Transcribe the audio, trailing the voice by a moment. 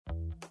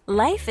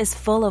Life is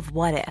full of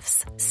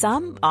what-ifs.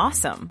 Some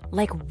awesome,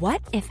 like what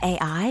if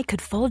AI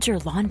could fold your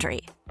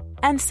laundry?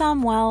 And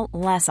some, well,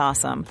 less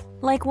awesome,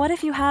 like what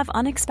if you have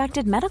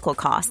unexpected medical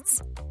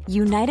costs?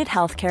 United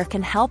Healthcare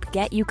can help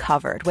get you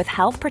covered with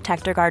Health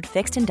Protector Guard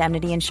fixed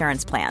indemnity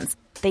insurance plans.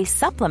 They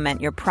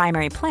supplement your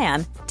primary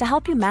plan to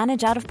help you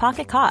manage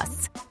out-of-pocket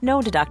costs.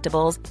 No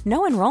deductibles,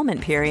 no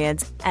enrollment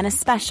periods, and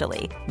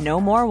especially no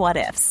more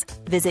what-ifs.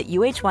 Visit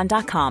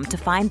uh1.com to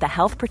find the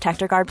Health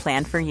Protector Guard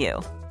plan for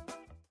you.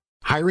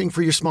 Hiring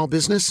for your small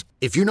business?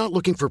 If you're not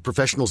looking for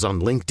professionals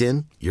on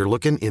LinkedIn, you're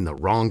looking in the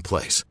wrong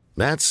place.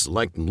 That's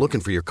like looking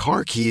for your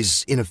car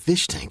keys in a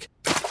fish tank.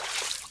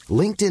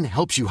 LinkedIn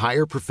helps you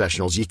hire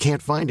professionals you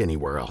can't find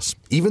anywhere else,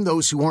 even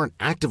those who aren't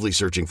actively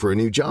searching for a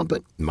new job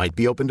but might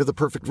be open to the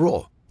perfect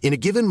role. In a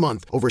given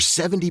month, over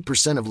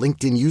 70% of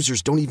LinkedIn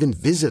users don't even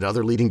visit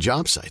other leading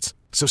job sites.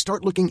 So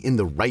start looking in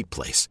the right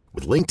place.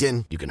 With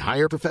LinkedIn, you can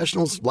hire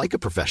professionals like a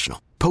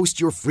professional. Post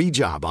your free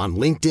job on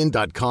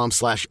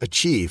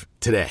linkedin.com/achieve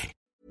today.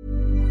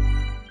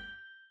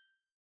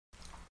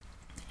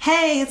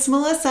 Hey, it's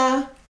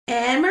Melissa.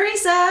 And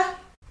Marisa.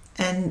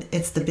 And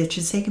it's the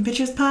Bitches Taking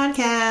Pictures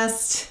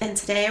podcast. And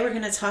today we're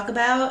going to talk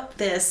about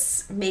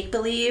this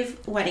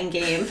make-believe wedding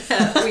game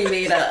that we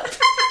made up.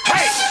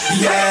 Hey!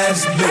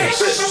 Yes,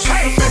 bitch.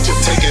 Hey! Bitch, you're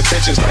taking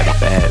pictures.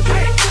 Bad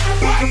bitch.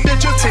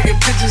 Bitch, you're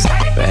taking pictures.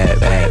 Bad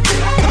bitch.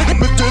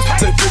 Bitch,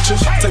 take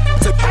pictures. Take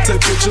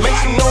pictures. Make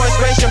some noise,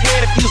 raise your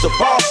hand if you's a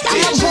boss bitch.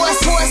 I'm a boss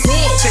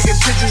bitch.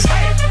 Taking pictures.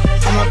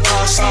 I'm a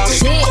boss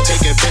bitch.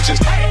 Taking pictures.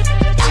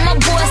 I'm a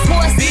boss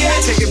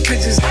bitch. Taking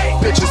pictures.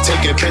 Bitches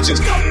taking pictures.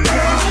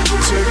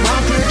 Take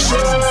my picture.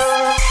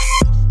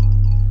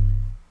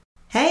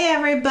 Hey,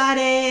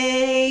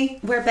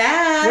 everybody. We're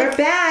back. We're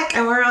back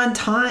and we're on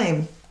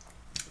time.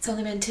 It's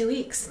only been 2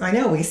 weeks. I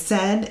know, we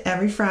said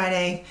every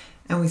Friday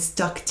and we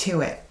stuck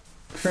to it.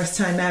 First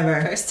time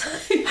ever. First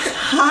time.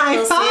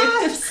 High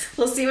fives.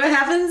 We'll see what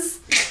happens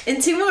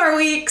in 2 more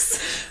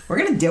weeks. We're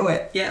going to do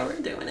it. Yeah, we're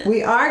doing it.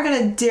 We are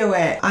going to do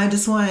it. I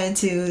just wanted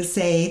to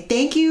say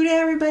thank you to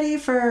everybody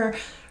for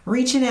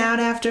reaching out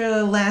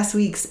after last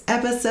week's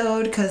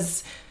episode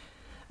because,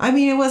 I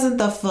mean, it wasn't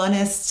the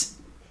funnest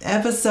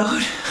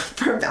episode.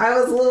 I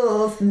was a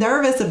little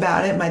nervous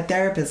about it. My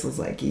therapist was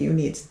like, you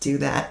need to do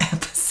that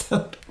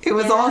episode. It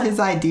was all his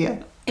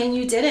idea. And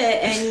you did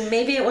it. And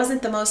maybe it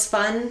wasn't the most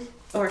fun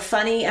or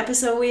funny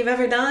episode we've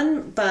ever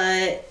done,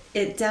 but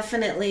it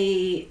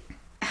definitely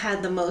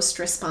had the most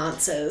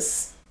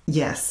responses.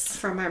 Yes.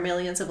 From our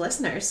millions of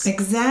listeners.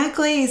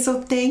 Exactly.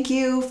 So thank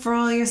you for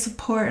all your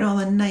support and all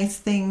the nice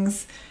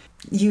things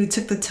you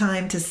took the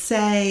time to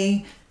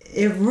say.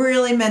 It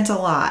really meant a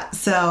lot.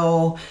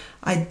 So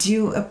I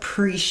do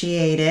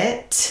appreciate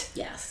it.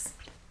 Yes.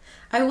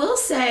 I will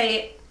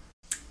say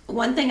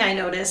one thing I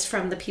noticed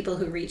from the people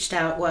who reached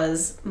out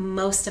was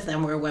most of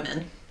them were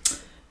women.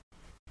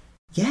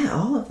 Yeah,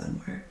 all of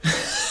them were.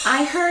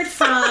 I heard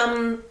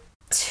from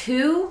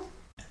two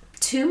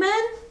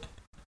men.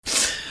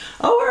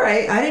 Oh, all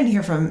right. I didn't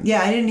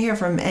hear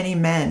from any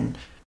men.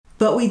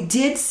 But we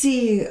did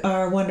see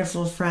our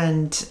wonderful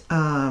friend,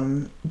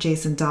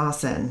 Jason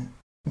Dawson,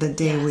 the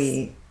day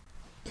we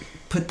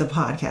put the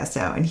podcast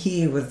out. And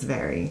he was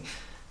very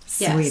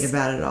sweet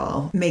about it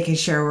all. Making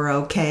sure we're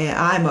okay.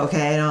 I'm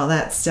okay and all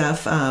that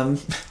stuff.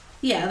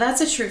 Yeah,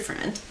 that's a true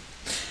friend.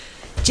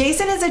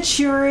 Jason is a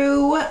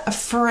true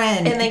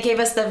friend. And they gave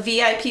us the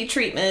VIP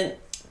treatment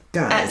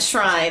at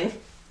Shrine.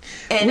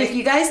 And if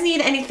you guys need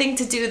anything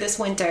to do this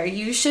winter,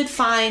 you should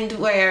find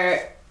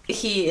where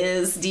he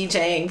is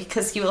DJing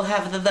because you will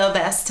have the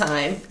best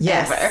time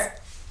ever.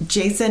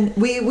 Jason,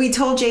 we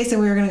told Jason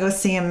we were going to go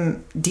see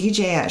him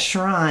DJ at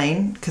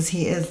Shrine because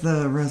he is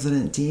the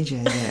resident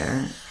DJ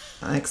there.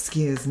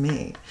 Excuse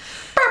me.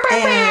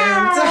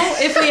 And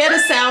if we had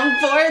a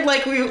soundboard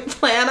like we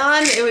plan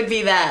on, it would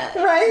be that.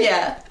 Right?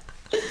 Yeah.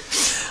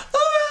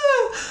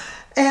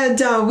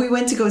 And we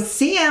went to go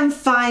see him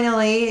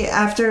finally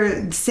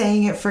after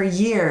saying it for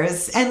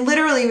years. And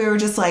literally we were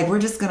just like, we're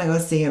just going to go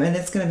see him and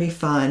it's going to be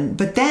fun.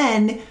 But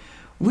then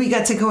we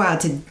got to go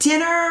out to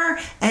dinner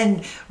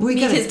and we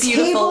got his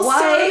beautiful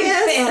wife.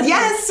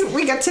 Yes,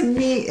 we got to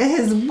meet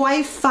his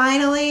wife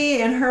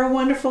finally and her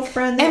wonderful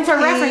friend. And for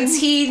reference,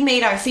 he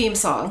made our theme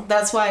song.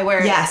 That's why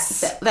we're...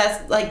 Yes.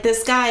 That's like,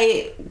 this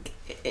guy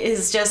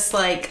is just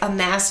like a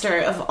master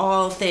of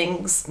all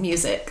things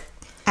music.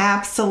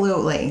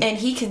 Absolutely. And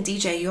he can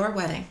DJ your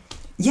wedding.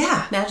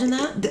 Yeah. Imagine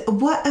that.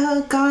 What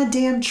a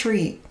goddamn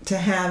treat to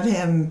have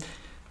him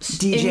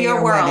DJ in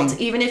your world. wedding.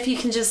 Even if you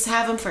can just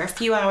have him for a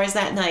few hours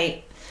that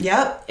night.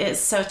 Yep.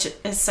 It's such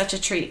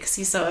a treat because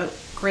he's so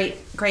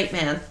great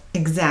man.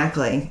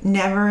 Exactly.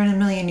 Never in a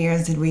million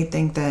years did we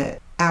think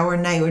that our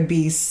night would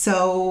be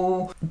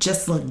so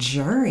just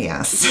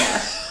luxurious.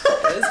 Yeah.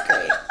 It was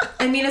great.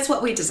 I mean, it's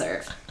what we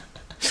deserve.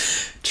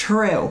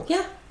 True.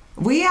 Yeah.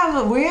 We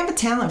have a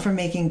talent for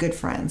making good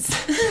friends.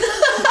 We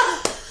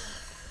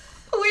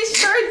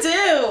sure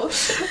do.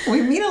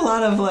 We meet a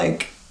lot of we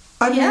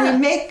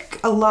make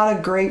a lot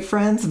of great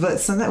friends, but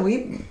sometimes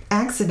we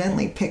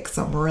accidentally pick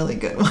some really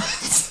good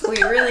ones.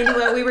 We really knew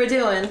what we were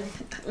doing.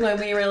 when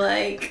we were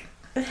like,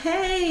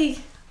 hey.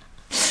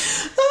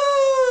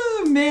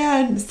 Oh,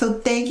 man. So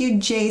thank you,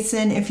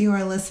 Jason, if you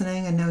are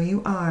listening. I know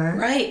you are.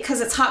 Right,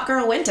 because it's hot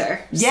girl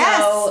winter. Yes.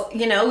 So,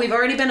 we've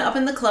already been up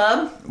in the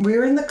club. We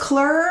were in the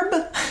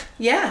club.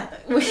 Yeah.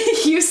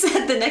 You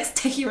said the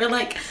next day, you were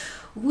like,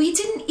 we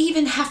didn't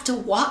even have to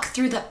walk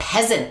through the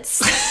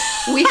peasants.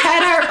 We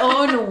had our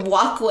own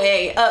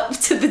walkway up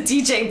to the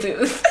DJ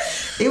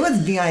booth. It was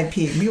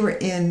VIP. We were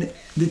in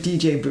the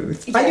DJ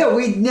booth. Yeah. I know,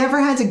 we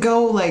never had to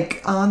go,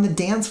 like, on the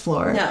dance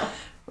floor. No.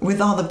 With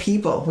all the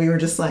people. We were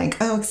just like,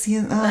 oh,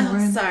 excuse me.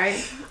 Sorry.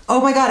 Oh,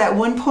 my God. At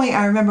one point,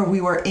 I remember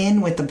we were in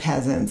with the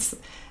peasants.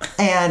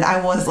 And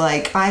I was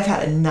like, I've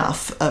had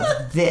enough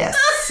of this.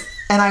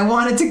 And I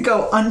wanted to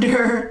go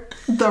under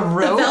the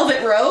rope. The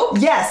velvet rope?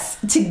 Yes.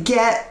 To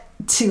get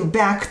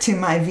back to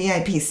my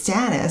VIP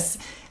status.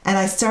 And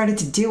I started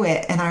to do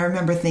it. And I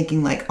remember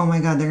thinking like, oh, my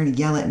God, they're going to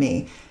yell at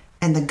me.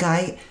 And the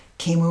guy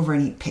came over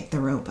and he picked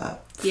the rope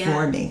up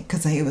for me.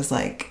 Because he was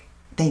like,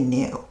 they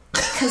knew.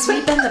 Because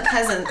we've been the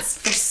peasants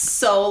for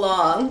so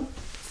long.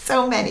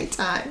 So many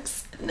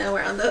times. Now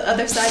we're on the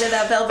other side of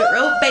that velvet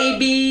rope,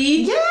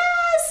 baby.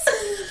 Yes!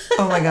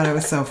 Oh my God, it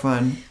was so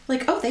fun.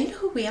 Like, oh, they know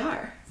who we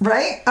are.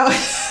 Right? Oh,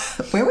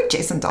 where would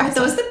Jason Dawson? Are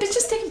those the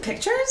bitches taking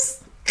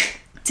pictures?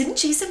 Didn't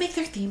Jason make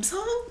their theme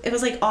song? It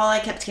was like all I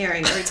kept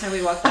hearing every time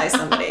we walked by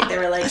somebody. They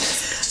were like,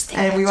 just take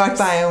and pictures. We walked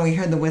by and we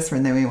heard the whisper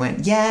and then we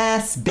went,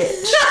 yes,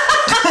 bitch.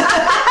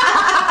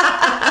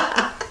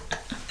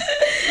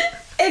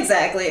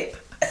 Exactly.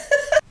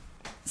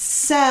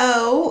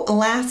 So,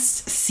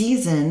 last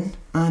season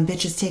on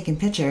Bitches Taking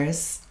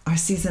Pictures, our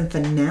season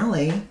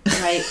finale.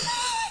 Right.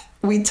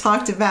 We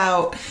talked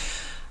about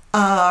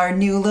our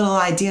new little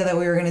idea that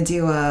we were going to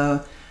do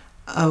a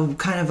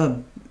kind of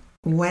a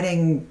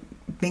wedding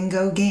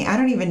bingo game. I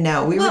don't even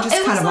know. We were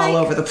just kind of all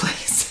over the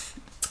place.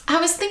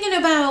 I was thinking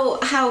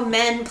about how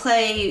men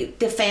play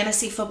the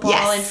fantasy football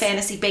and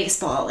fantasy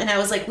baseball. And I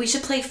was like, we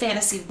should play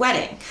fantasy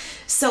wedding.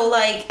 So,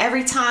 like,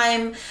 every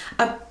time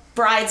a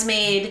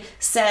bridesmaid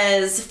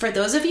says, for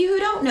those of you who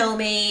don't know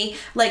me,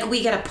 like,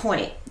 we get a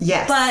point.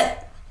 Yes.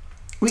 But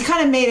we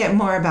kind of made it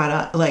more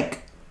about,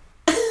 like,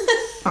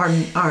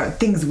 our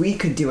things we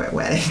could do at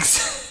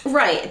weddings.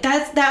 Right.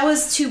 That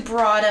was too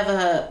broad of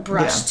a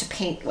brush to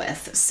paint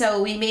with.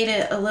 So we made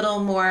it a little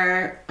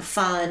more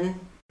fun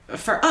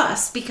for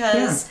us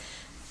because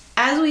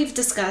as we've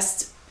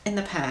discussed in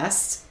the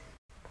past,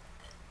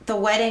 the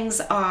weddings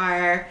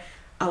are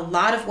a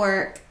lot of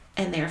work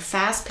and they're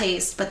fast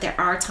paced, but there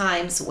are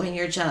times when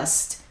you're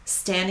just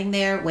standing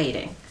there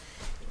waiting.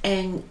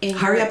 And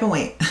hurry up and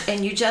wait.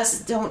 And you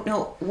just don't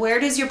know, where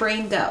does your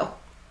brain go?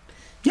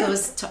 Yeah.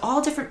 Goes to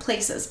all different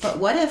places. But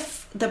what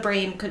if the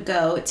brain could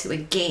go to a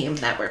game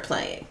that we're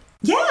playing?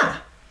 Yeah.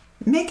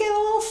 Make it a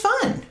little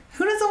fun.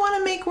 Who doesn't want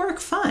to make work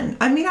fun?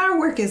 I mean, our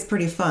work is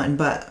pretty fun,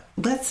 but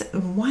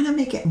why not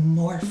make it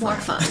more fun? More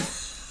fun.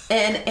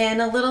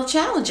 And a little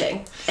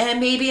challenging. And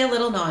maybe a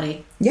little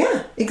naughty.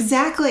 Yeah,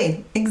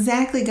 exactly.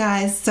 Exactly,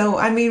 guys. So,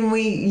 I mean,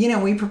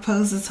 we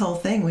proposed this whole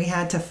thing. We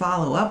had to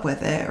follow up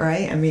with it,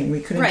 right? I mean,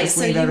 we couldn't just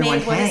leave everyone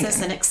hanging. Right, so you made, what is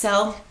this, an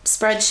Excel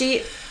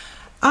spreadsheet?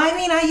 I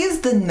mean, I use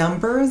the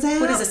Numbers app.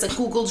 What is this, a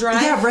Google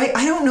Drive? Yeah, right.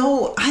 I don't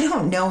know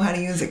how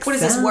to use Excel. What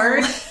is this,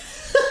 Word?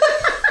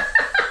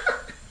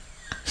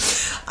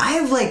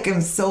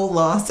 I'm so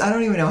lost. I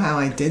don't even know how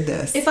I did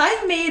this. If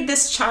I made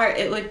this chart,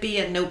 it would be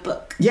a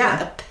notebook. Yeah.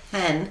 With a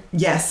pen.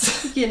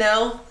 Yes. You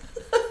know?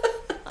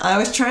 I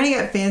was trying to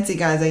get fancy,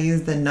 guys. I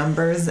used the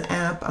Numbers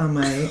app on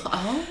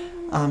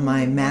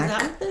my Mac. Is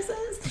that what this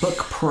is? Book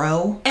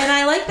Pro. And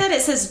I like that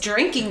it says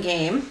drinking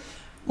game.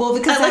 Well,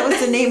 because that was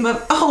the name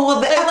of... Oh,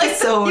 well, the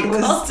episode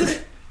was...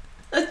 It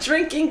a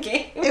drinking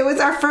game. It was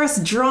our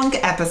first drunk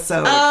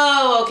episode.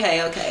 Oh,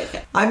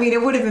 okay. I mean,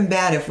 it would have been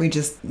bad if we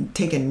just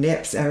taken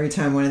nips every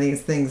time one of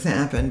these things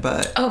happened,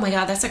 but... Oh my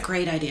God, that's a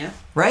great idea.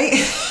 Right?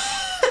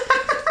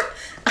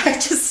 I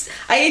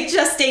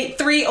just ate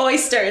 3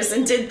 oysters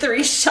and did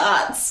 3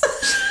 shots.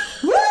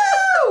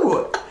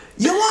 Woo!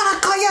 You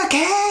want to cut your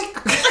cake?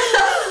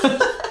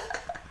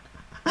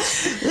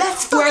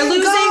 Let's fucking We're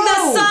losing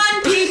the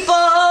sun,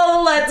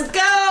 people. Let's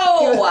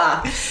go.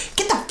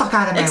 Get the fuck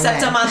out of my way.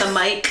 Except I'm on the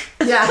mic.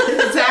 Yeah,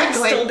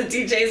 exactly. I stole the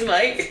DJ's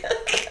mic.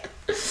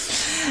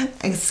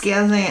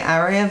 Excuse me,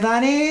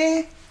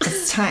 everybody.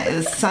 It's time.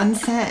 The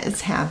sunset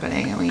is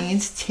happening. We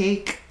need to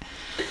take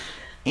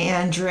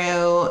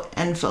Andrew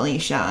and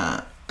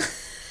Felicia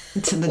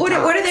to the What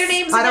are their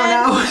names again? I don't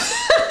know.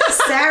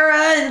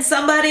 Sarah and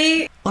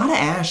somebody. A lot of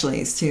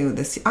Ashleys, too.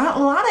 A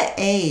lot of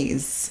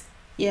A's.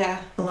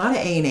 Yeah. A lot of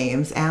A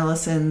names.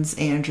 Allison's,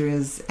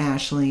 Andrew's,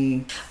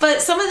 Ashley.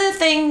 But some of the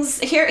things...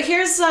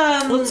 Here's...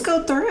 Let's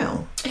go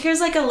through. Here's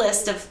like a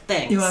list of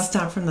things. You want to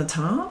start from the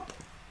top?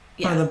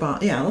 Yeah. Or the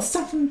bottom? Yeah, let's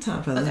start from the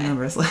top of the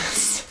numbers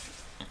list.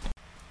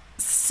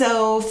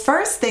 So,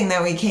 first thing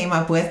that we came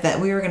up with, that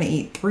we were going to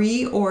eat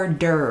 3 hors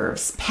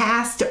d'oeuvres.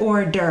 Past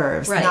hors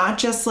d'oeuvres. Right. Not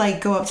just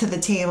like go up to the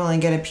table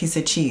and get a piece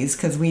of cheese,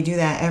 because we do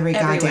that every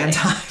goddamn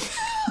time.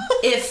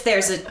 If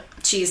there's a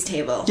cheese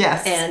table.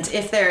 Yes. And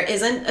if there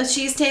isn't a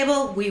cheese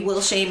table, we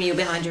will shame you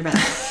behind your back.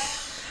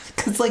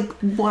 Because, like,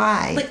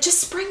 why? Like,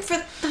 just spring for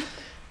the...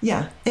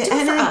 Yeah. Do it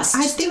and for I us.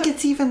 I Just think do it.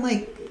 it's even,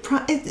 like,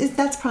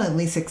 that's probably the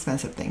least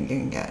expensive thing you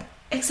can get.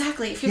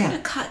 Exactly. If you're Yeah.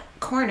 going to cut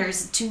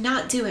corners, do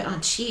not do it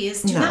on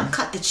cheese. Do No. not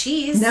cut the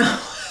cheese. No.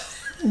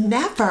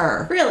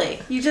 Never. Really.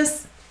 You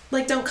just,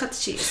 like, don't cut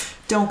the cheese.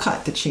 Don't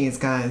cut the cheese,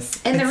 guys.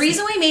 And the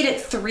reason we made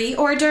it 3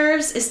 hors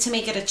d'oeuvres is to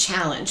make it a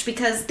challenge,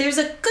 because there's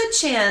a good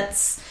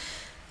chance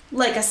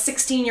like a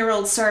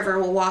 16-year-old server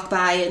will walk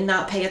by and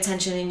not pay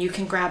attention and you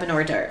can grab an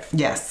hors d'oeuvre.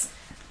 Yes.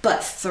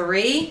 But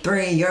 3?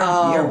 3, you're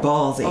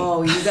ballsy.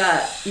 Oh,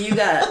 you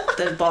got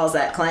the balls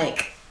that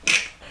clank.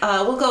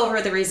 We'll go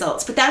over the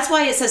results, but that's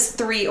why it says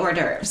 3 hors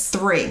d'oeuvres.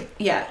 3.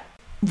 Yeah.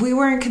 We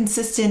weren't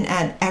consistent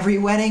at every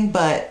wedding,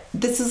 but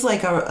this is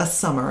like a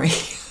summary.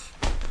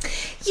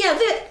 Yeah,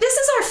 this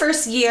is our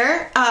first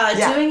year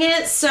doing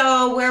it,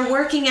 so we're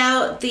working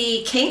out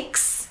the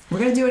kinks. We're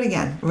going to do it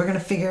again. We're going to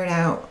figure it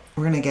out.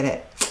 We're going to get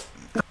it.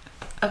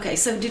 Okay,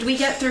 so did we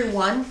get through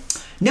 1?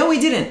 No, we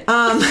didn't.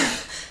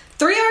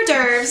 3 hors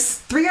d'oeuvres.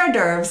 3 hors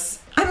d'oeuvres.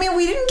 I mean,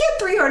 we didn't get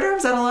 3 hors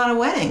d'oeuvres at a lot of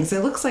weddings.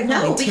 It looks like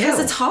No, only 2. because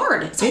it's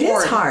hard. It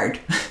is hard.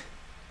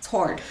 It's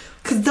hard.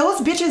 Because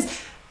those bitches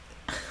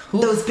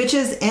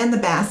and the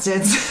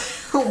bastards,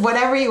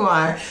 whatever you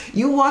are,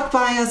 you walk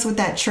by us with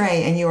that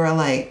tray and you are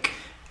like,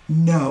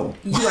 no.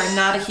 You are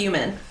not a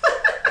human.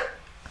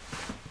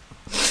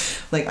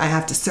 Like, I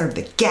have to serve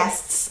the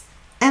guests.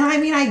 And I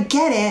mean, I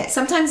get it.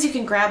 Sometimes you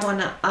can grab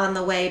one on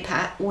the way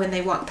when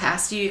they walk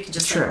past you. You can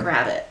just like,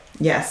 grab it.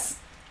 Yes.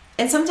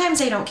 And sometimes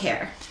they don't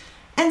care.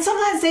 And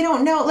sometimes they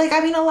don't know. Like,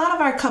 I mean, a lot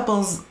of our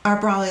couples are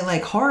probably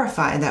like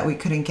horrified that we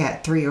couldn't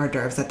get 3 hors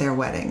d'oeuvres at their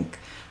wedding.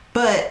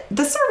 But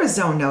the servers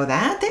don't know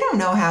that. They don't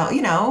know how,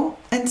 you know.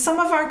 And some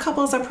of our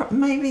couples are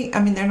maybe,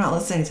 I mean, they're not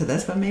listening to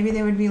this, but maybe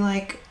they would be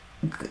like,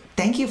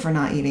 thank you for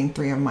not eating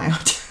 3 of my hors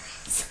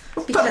d'oeuvres.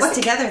 Because like,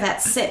 together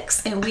that's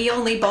 6, and we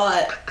only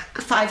bought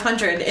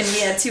 500, and we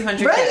had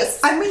 200 right?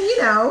 guests. I mean,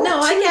 you know. No,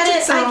 I get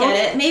it. I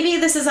get it. Maybe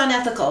this is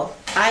unethical.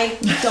 I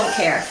don't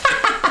care.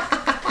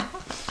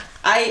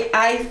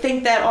 I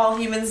think that all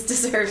humans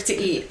deserve to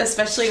eat,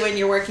 especially when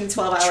you're working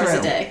 12 hours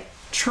a day.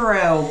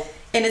 True.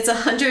 And it's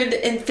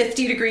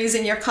 150 degrees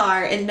in your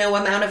car, and no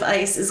amount of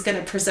ice is going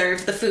to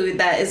preserve the food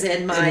that is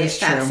in my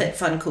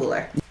FabFitFun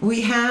cooler.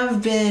 We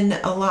have been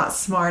a lot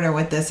smarter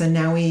with this, and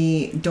now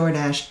we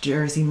DoorDash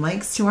Jersey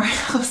Mike's to our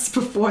house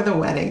before the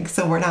wedding,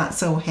 so we're not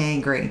so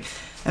hangry,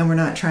 and we're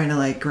not trying to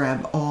like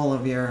grab all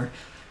of your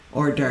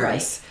hors d'oeuvres.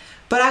 Right.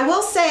 But I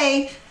will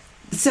say,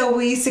 so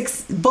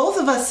both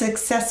of us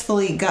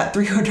successfully got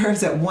 3 hors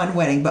d'oeuvres at one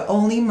wedding, but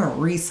only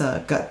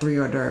Marisa got 3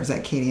 hors d'oeuvres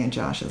at Katie and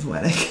Josh's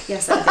wedding.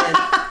 Yes, I did.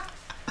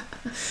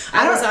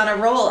 I was on a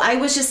roll. I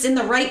was just in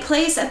the right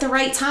place at the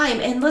right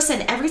time. And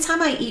listen, every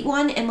time I eat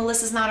one and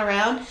Melissa's not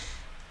around,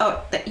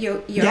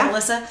 you're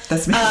Melissa.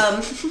 That's me.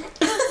 I'm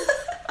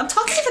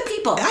talking to the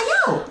people.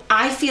 I know.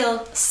 I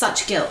feel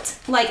such guilt.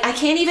 Like I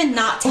can't even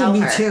not tell her.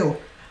 Me too.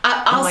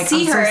 I'll like,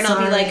 see her and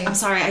sorry. I'll be like, I'm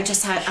sorry. I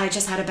just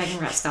had a bacon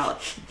wrap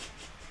scallop.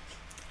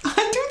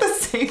 I do the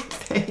same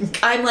thing.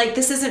 I'm like,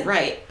 this isn't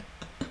right.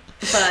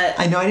 But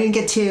I know I didn't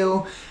get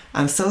 2.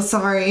 I'm so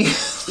sorry.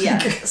 Yeah.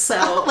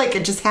 So like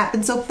it just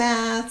happened so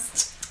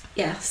fast.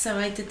 Yeah. So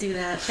I did do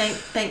that.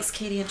 Thanks,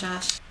 Katie and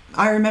Josh.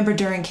 I remember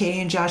during Katie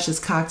and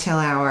Josh's cocktail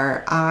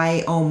hour,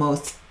 I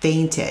almost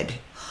fainted.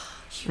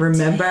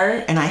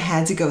 Remember? And I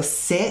had to go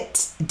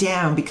sit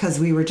down because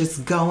we were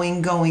just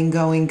going,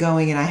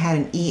 and I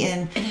hadn't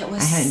eaten. And it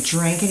was I hadn't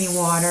drank any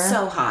water.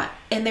 So hot.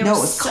 And there it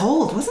was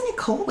cold. Wasn't it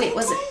cold? Wait,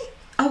 was day? it?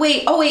 Oh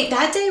wait.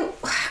 That day,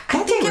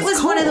 I think it was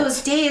cold. one of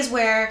those days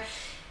where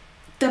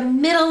the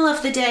middle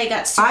of the day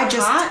got super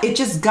hot. It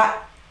just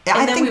got. And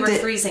I then think we were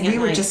freezing. We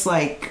were just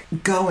like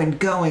going.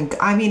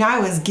 I mean, I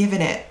was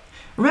giving it.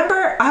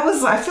 Remember,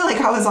 I feel like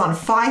I was on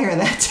fire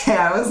that day.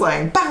 I was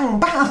like, bang,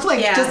 bang,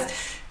 like just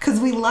because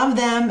we love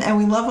them and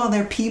we love all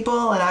their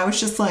people, and I was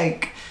just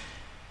like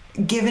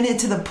giving it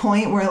to the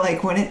point where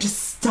like when it just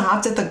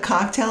stopped at the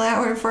cocktail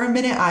hour for a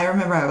minute, I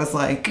remember I was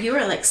like, you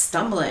were like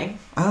stumbling.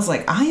 I was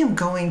like, I am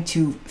going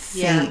to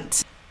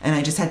faint. And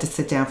I just had to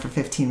sit down for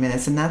 15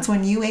 minutes. And that's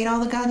when you ate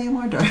all the goddamn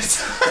hors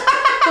d'oeuvres.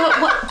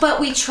 But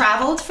we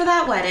traveled for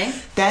that wedding.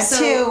 That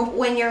too.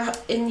 When you're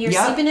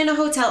sleeping in a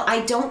hotel, I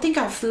don't think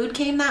our food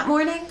came that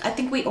morning. I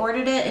think we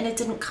ordered it and it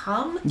didn't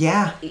come.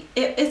 Yeah.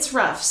 It's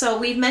rough. So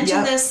we've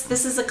mentioned this.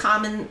 This is a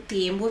common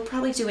theme. We'll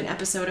probably do an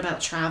episode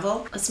about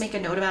travel. Let's make a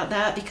note about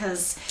that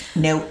because...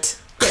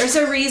 There's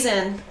a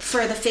reason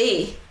for the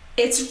fee.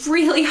 It's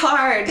really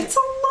hard. It's a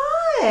lot.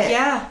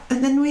 Yeah.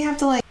 And then we have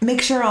to like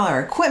make sure all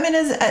our equipment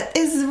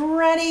is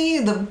ready.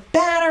 The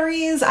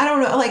batteries. I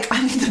don't know. Like,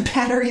 I mean, the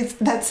batteries,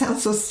 that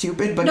sounds so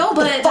stupid, but no,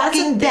 but the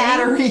fucking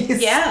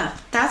batteries. Yeah,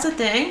 that's a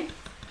thing.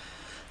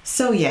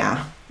 So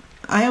yeah,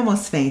 I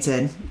almost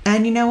fainted.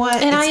 And you know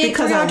what? And it's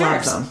because I love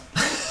d'oeuvres. them.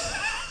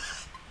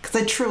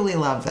 Because I truly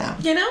love them.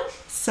 You know?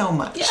 So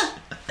much. Yeah.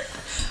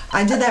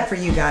 I did that for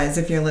you guys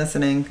if you're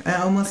listening. I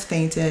almost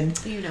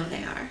fainted. You know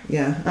they are.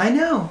 Yeah, I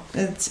know.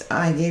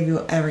 I gave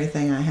you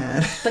everything I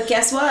had. But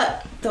guess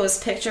what? Those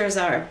pictures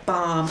are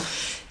bomb.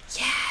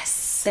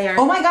 Yes. They are.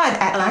 Oh my God.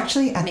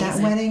 Actually, at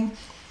amazing. that wedding,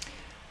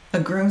 a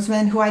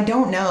groomsman who I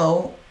don't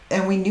know,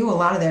 and we knew a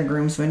lot of their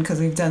groomsmen because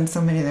we've done so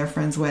many of their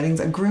friends' weddings,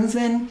 a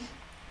groomsman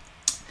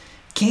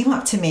came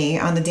up to me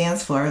on the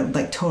dance floor,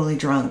 like totally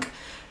drunk,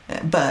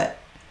 but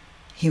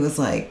he was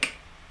like,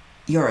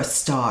 "You're a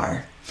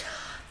star.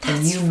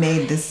 And you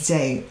made this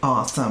day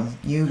awesome.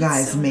 You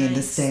guys made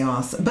this day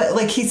awesome." But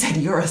like he said,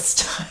 "You're a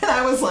star." And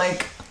I was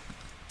like,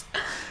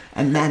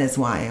 and that is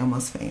why I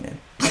almost fainted.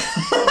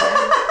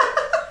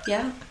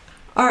 Yeah.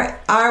 All right.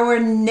 Our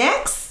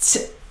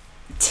next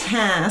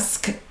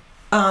task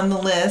on the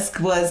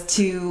list was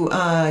to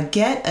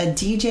get a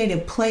DJ to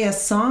play a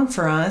song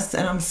for us.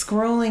 And I'm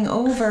scrolling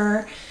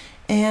over.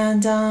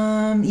 And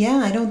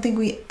I don't think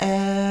we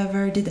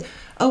ever did that.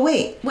 Oh,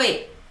 wait.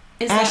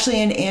 Ashley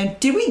and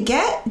did we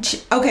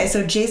get... Okay,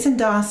 so Jason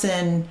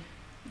Dawson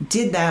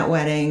did that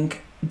wedding.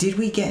 Did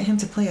we get him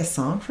to play a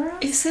song for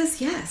us? It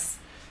says yes.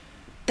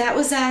 That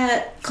was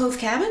at Cove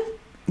Cabin?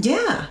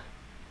 Yeah.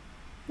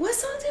 What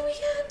song did we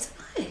get him to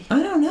play?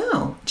 I don't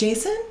know.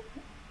 Jason?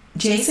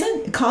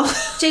 Call.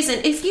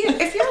 Jason, if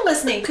you're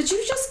listening, could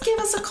you just give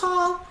us a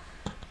call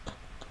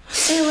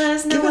and let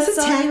us know Give what us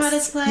a song you text. want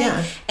us to play?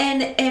 Yeah.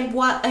 And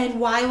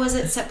why was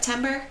it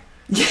September?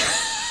 Yeah.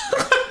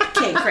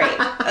 Okay, great.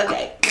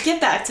 Okay,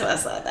 get back to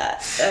us on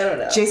that. I don't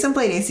know. Jason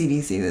played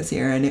AC/DC this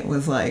year, and it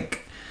was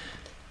like,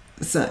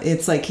 so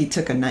it's like he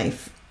took a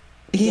knife.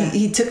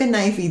 He took a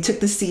knife. He took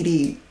the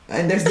CD,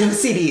 and there's no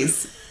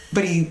CDs,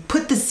 but he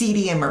put the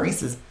CD in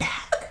Maurice's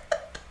back.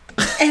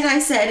 And I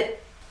said,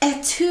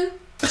 "Et tu,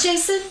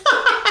 Jason?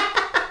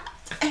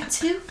 Et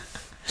tu?"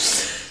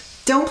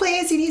 Don't play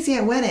AC/DC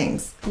at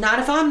weddings. Not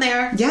if I'm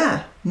there.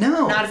 Yeah,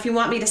 no. Not if you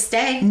want me to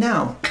stay.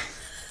 No.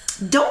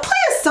 Don't play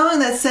a song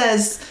that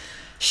says,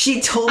 "She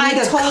told me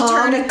to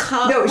come." her to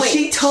come. No, Wait,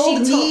 she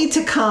told me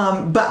to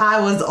come, but I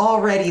was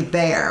already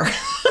there.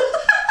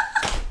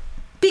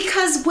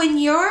 Because when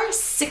your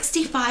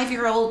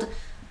 65-year-old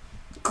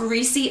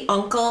greasy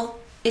uncle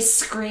is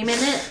screaming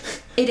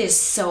it is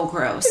so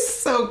gross.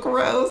 So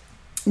gross.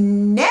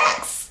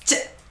 Next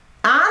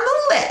on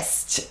the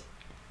list,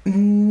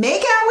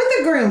 make out with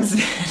the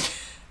groomsmen.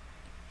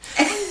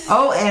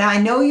 Oh, and I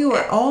know you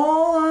were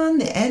all on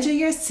the edge of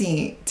your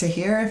seat to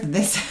hear if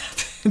this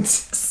happens.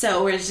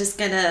 So we're just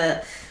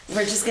gonna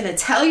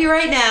tell you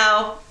right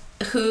now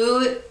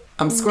who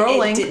I'm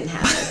scrolling. It didn't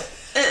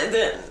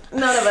happen.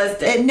 None of us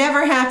did. It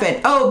never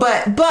happened. Oh,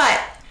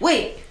 but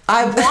wait.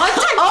 I wanted.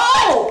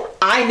 Oh,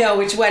 I know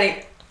which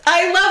wedding.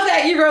 I love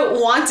that you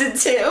wrote "wanted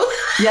to."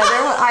 Yeah,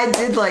 I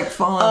did like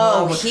fall in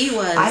love. Oh, he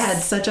was. I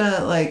had such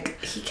a like.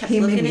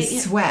 He made me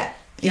sweat.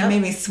 Yep. He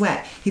made me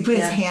sweat. He put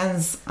his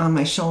hands on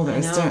my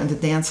shoulders during the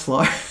dance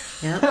floor.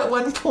 Yep. At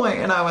one point,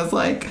 and I was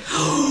like,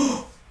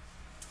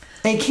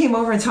 and he came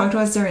over and talked to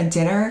us during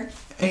dinner,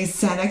 and he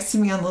sat next to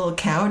me on the little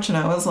couch, and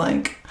I was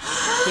like,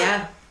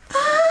 yeah.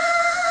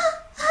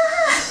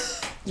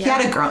 He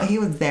had a girl. He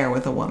was there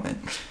with a woman.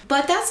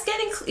 But that's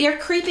you're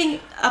creeping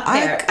up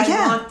there.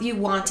 You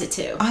wanted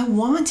to. I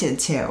wanted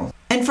to.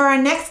 And for our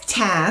next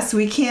task,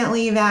 we can't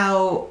leave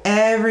out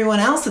everyone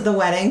else at the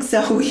wedding,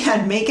 so we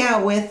had make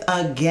out with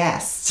a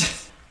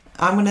guest.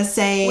 I'm going to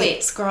say...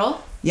 Wait,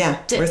 scroll?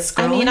 Yeah, we're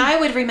scrolling. I mean, I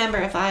would remember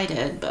if I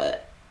did,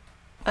 but...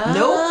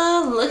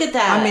 Nope. Look at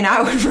that. I mean,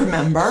 I would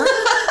remember.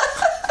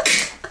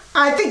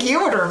 I think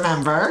you would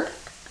remember.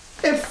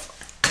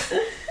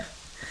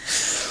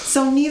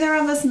 So neither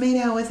of us made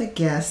out with a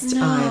guest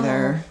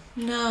either.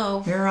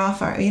 No. We're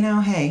off our...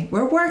 hey,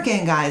 we're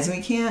working, guys.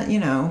 We can't,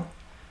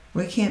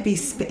 we can't be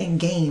spitting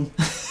game.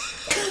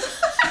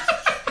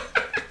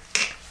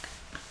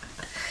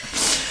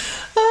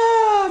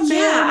 Oh, man.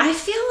 Yeah, I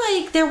feel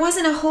like there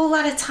wasn't a whole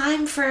lot of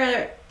time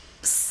for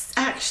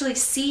actually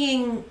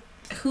seeing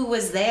who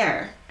was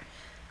there.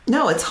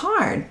 No, it's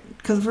hard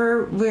because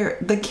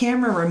the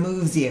camera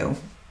removes you.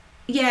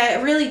 Yeah,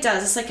 it really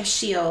does. It's like a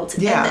shield.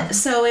 Yeah. And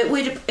so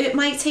it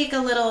might take a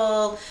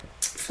little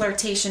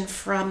flirtation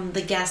from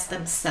the guests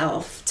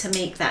themselves to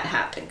make that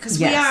happen. Because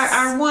we are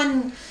our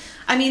one.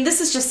 I mean, this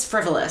is just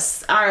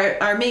frivolous.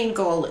 Our main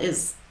goal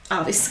is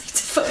obviously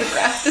to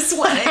photograph this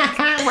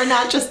wedding. We're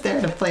not just there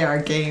to play our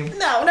game.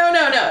 No.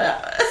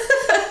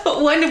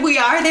 When we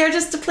are there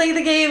just to play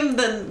the game,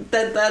 then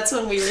that's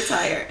when we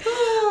retire.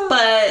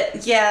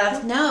 But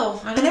yeah,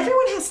 no. And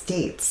everyone has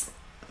dates.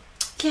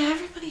 Yeah,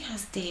 everybody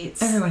has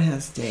dates. Everyone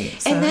has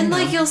dates. And then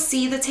you'll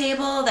see the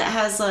table that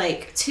has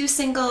like two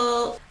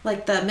single,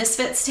 like the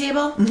Misfits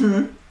table.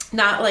 Mm-hmm.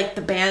 Not like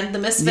the band, the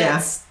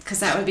Misfits, because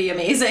that would be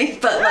amazing.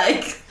 But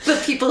like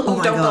the people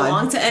who don't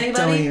belong to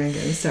anybody. Don't even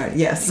get me started.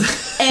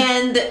 Yes.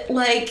 And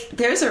like,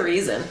 there's a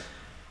reason.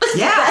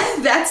 Yeah.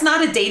 That's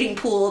not a dating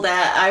pool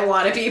that I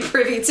want to be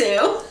privy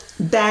to.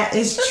 That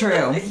is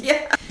true.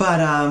 Yeah. But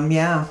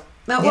yeah.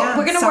 No,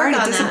 we're gonna work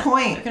on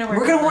disappoint. that.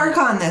 We're gonna work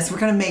on this. We're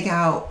gonna make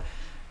out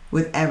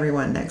with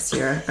everyone next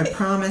year. I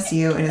promise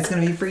you, and it's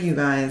gonna be for you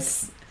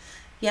guys.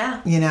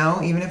 Yeah. You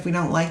know, even if we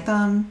don't like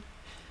them,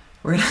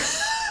 we're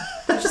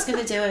just going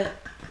to do it.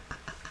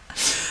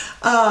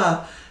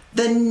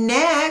 The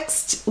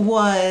next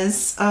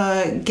was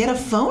get a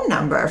phone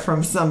number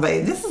from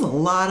somebody. This is a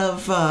lot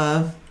of,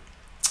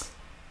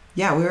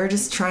 we were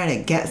just trying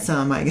to get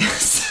some, I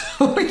guess.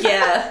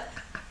 Yeah.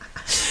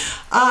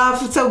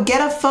 So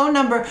get a phone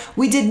number.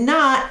 We did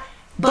not,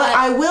 but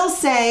I will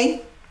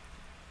say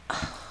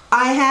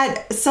I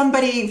had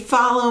somebody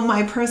follow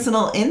my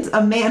personal,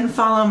 a man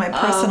follow my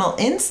personal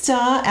Insta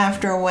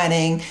after a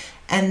wedding.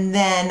 And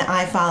then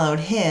I followed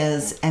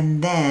his,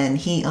 and then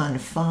he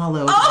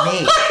unfollowed me.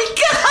 Oh my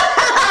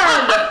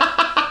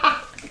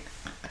God!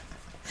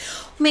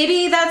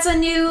 Maybe that's a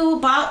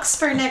new box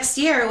for next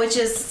year, which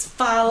is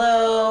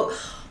follow.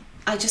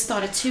 I just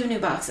thought of 2 new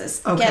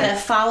boxes. Okay. Get a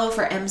follow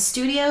for M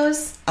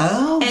Studios.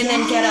 Oh, and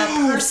then get a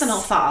personal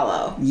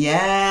follow.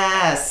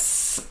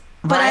 Yes.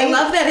 But right? I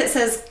love that it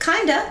says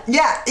kinda.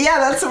 Yeah,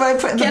 that's what I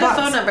put in the box. Get a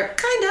phone number.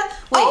 Kinda.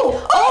 Wait.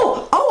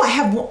 I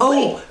have one.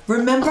 Oh,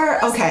 remember?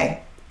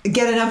 Okay.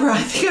 Get a number.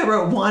 I think I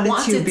wrote wanted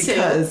to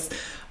because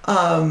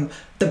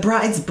the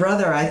bride's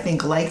brother, I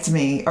think, liked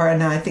me. Or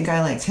no, I think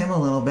I liked him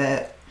a little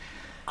bit.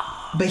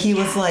 But he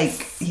was like,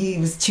 he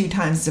was 2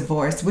 times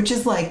divorced, which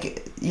is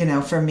like, you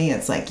know, for me,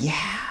 it's like, He's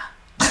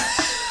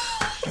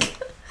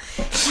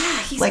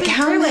like been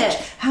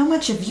how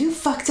much have you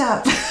fucked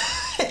up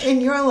in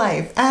your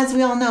life? As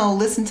we all know,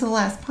 listen to the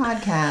last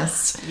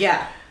podcast.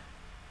 Yeah.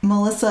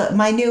 Melissa,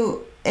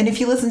 and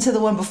if you listen to the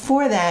one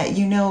before that,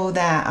 you know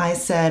that I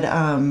said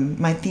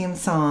my theme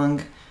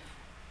song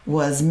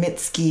was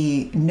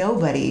Mitski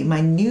Nobody. My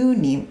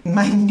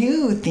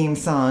new theme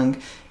song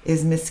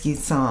is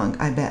Mitski's song,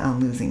 I Bet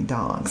I'm Losing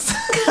Dogs.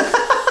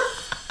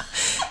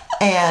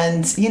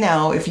 And, you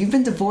know, if you've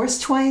been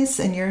divorced twice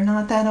and you're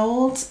not that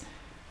old,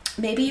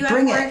 maybe you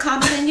have more in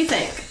common than you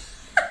think.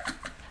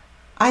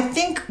 I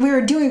think we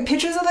were doing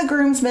pictures of the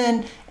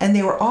groomsmen and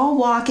they were all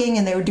walking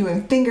and they were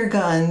doing finger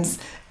guns.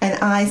 And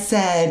I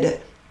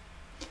said,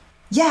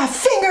 yeah,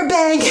 finger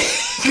bang.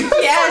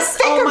 Yes.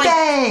 Finger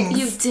bangs.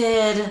 You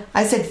did.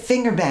 I said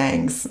finger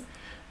bangs.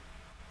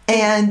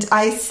 And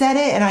I said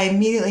it and I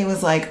immediately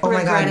was like, oh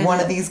my God,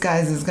 one of these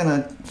guys is going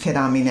to hit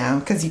on me now.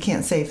 Because you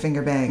can't say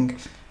finger bang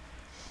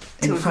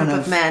to a group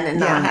of men and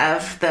not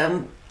have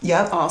them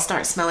all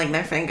start smelling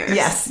their fingers.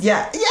 Yes.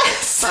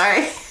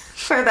 Sorry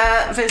for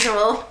that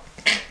visual.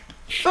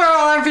 For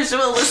all our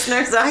visual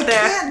listeners out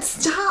there. I can't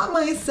stop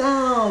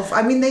myself.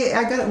 I mean,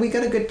 we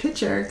got a good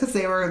picture because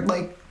they were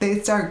like, they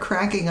started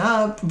cracking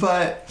up,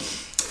 but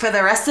for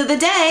the rest of the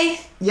day.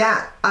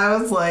 Yeah, I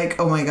was like,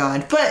 oh my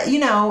God. But, you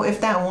know,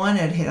 if that one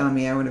had hit on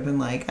me, I would have been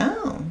like,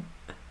 oh.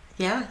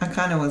 Yeah. I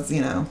kind of was,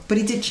 you know. But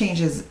he did change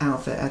his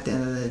outfit at the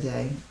end of the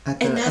day at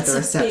the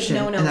reception.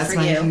 Big no-no and that's for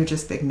my you.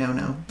 hugest big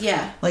no-no.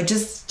 Yeah. Like,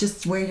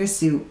 just wear your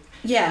suit.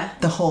 Yeah.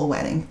 The whole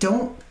wedding.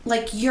 Don't.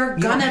 Like, you're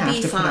gonna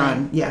be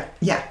fine. Yeah.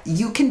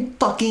 You can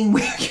fucking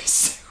wear your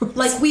suit.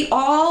 Like, we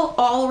all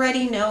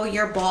already know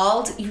you're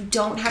bald. You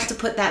don't have to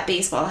put that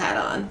baseball hat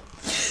on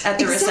at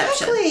the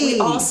reception. We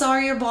all saw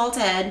your bald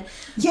head.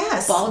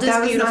 Yes. Bald is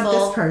beautiful. That was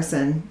not this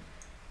person.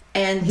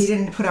 And he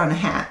didn't put on a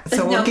hat.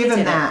 So we'll give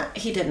him that.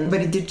 He didn't.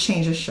 But he did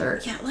change his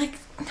shirt. Yeah, like,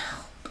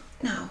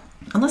 no.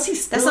 Unless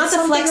he's that's not the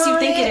flex you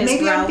think it is,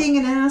 Maybe bro. I'm being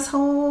an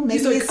asshole. Maybe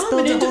he's like, spilled I'm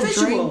an the whole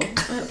individual. drink.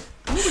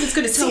 Nobody's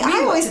going to tell me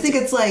I always what think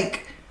it's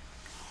like,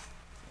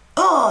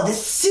 oh,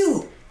 this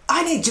suit.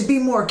 I need to be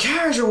more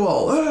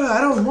casual. I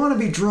don't want to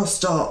be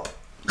dressed up.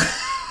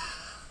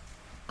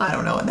 I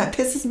don't know. And that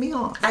pisses me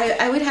off.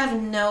 I would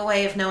have no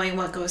way of knowing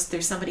what goes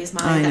through somebody's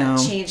mind that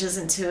changes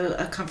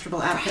into a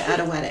comfortable outfit at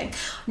a wedding.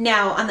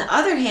 Now, on the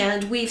other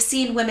hand, we've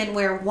seen women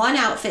wear one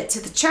outfit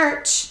to the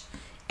church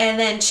and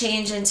then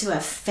change into a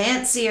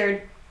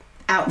fancier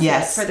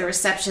outfit for the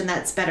reception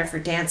that's better for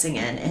dancing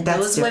in. And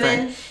those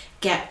women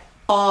get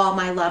all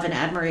my love and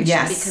admiration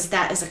because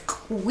that is a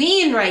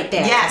queen right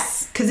there.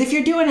 Yes, because if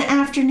you're doing an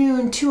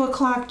afternoon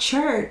 2:00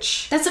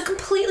 church, that's a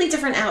completely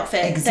different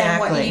outfit than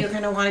what you're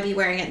going to want to be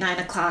wearing at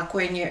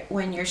 9:00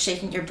 when you're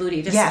shaking your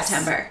booty to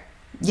September.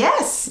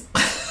 Yes,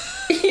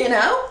 you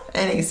know,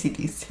 and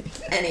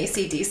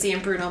AC/DC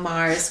and Bruno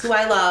Mars, who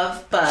I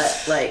love,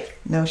 but like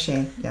no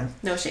shade. Yeah,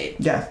 no shade.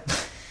 Yeah,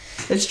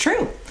 it's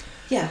true.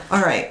 Yeah.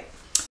 All right.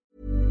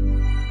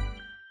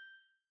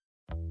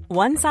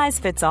 One size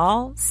fits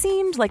all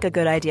seemed like a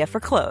good idea for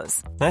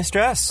clothes. Nice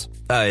dress.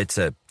 It's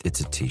a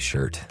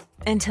t-shirt.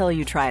 Until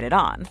you tried it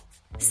on.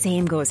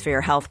 Same goes for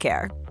your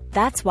healthcare.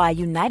 That's why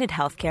United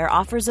Healthcare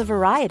offers a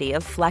variety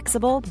of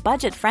flexible,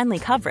 budget-friendly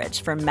coverage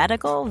for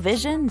medical,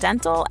 vision,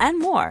 dental, and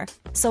more.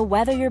 So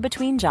whether you're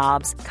between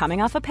jobs, coming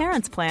off a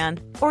parent's plan,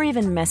 or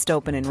even missed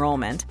open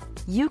enrollment,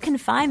 you can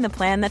find the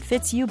plan that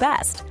fits you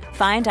best.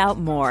 Find out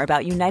more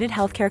about United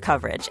Healthcare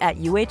coverage at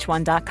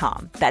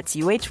uh1.com. That's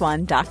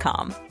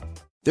uh1.com.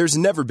 There's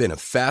never been a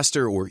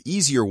faster or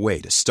easier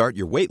way to start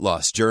your weight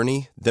loss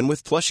journey than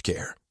with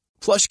PlushCare.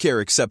 PlushCare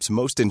accepts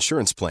most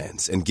insurance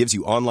plans and gives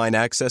you online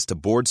access to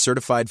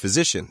board-certified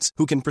physicians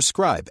who can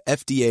prescribe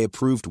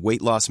FDA-approved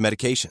weight loss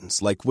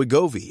medications like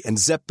Wegovy and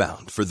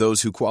Zepbound for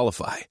those who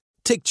qualify.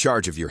 Take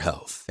charge of your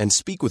health and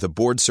speak with a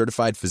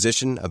board-certified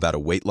physician about a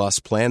weight loss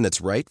plan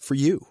that's right for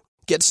you.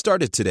 Get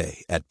started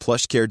today at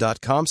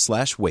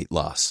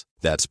plushcare.com/weight-loss.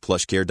 That's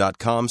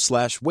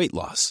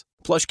plushcare.com/weight-loss.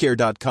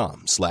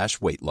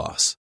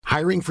 plushcare.com/weight-loss.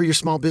 Hiring for your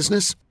small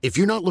business? If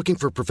you're not looking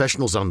for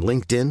professionals on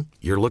LinkedIn,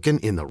 you're looking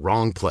in the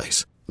wrong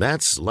place.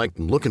 That's like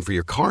looking for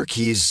your car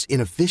keys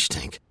in a fish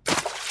tank.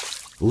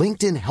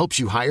 LinkedIn helps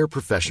you hire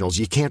professionals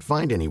you can't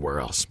find anywhere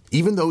else,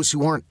 even those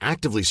who aren't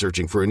actively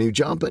searching for a new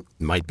job but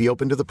might be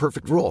open to the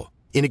perfect role.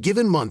 In a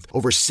given month,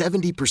 over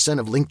 70%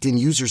 of LinkedIn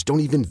users don't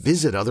even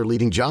visit other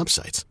leading job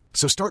sites.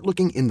 So start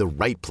looking in the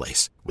right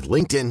place. With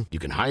LinkedIn, you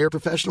can hire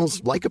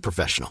professionals like a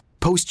professional.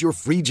 Post your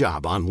free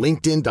job on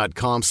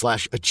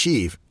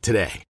linkedin.com/achieve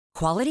today.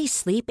 Quality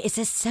sleep is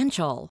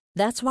essential.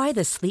 That's why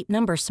the Sleep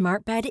Number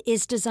Smart Bed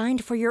is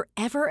designed for your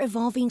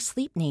ever-evolving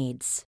sleep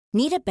needs.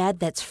 Need a bed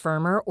that's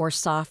firmer or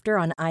softer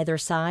on either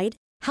side?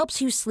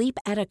 Helps you sleep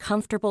at a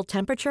comfortable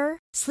temperature?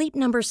 Sleep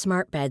Number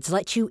Smart Beds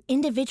let you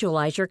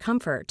individualize your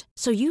comfort,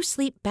 so you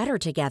sleep better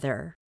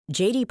together.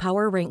 J.D.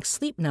 Power ranks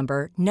Sleep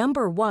Number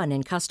number 1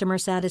 in customer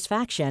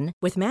satisfaction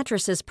with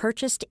mattresses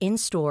purchased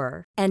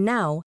in-store. And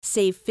now,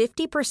 save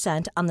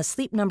 50% on the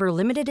Sleep Number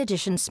Limited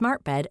Edition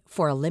Smart Bed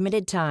for a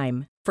limited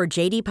time. For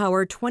J.D.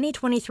 Power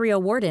 2023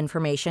 award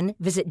information,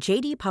 visit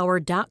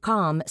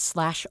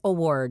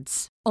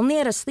jdpower.com/awards. Only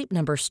at a Sleep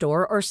Number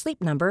store or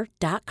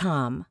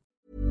sleepnumber.com.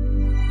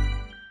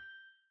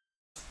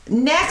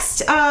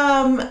 Next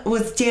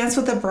was Dance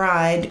with the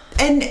Bride.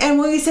 And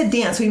when we said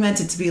dance, we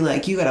meant it to be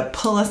like, you got to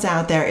pull us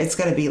out there. It's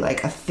got to be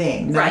like a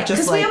thing. Right,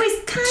 because we always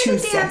kind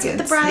of dance with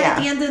the bride at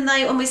the end of the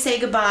night when we say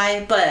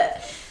goodbye,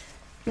 but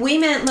we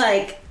meant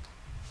like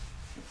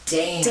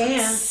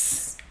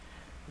dance.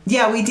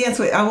 Yeah, we danced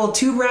with,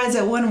 two brides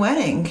at one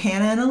wedding.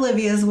 Hannah and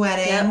Olivia's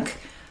wedding. Yep.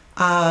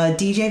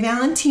 DJ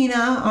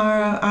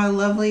Valentina, our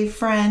lovely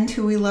friend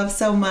who we love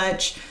so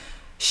much.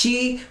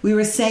 We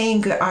were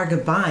saying our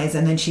goodbyes,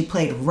 and then she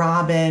played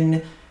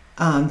Robin,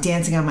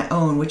 Dancing on My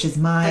Own, which is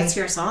That's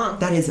your song.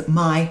 That is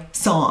my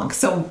song.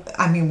 So,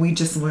 I mean, we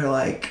just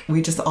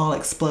all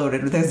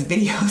exploded. There's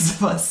videos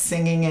of us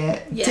singing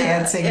it,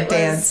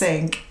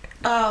 dancing.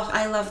 Oh,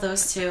 I love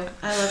those two.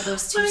 I love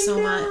those two so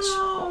much.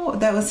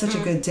 That was such a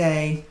good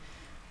day.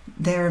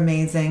 They're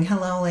amazing.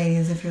 Hello,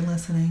 ladies, if you're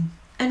listening.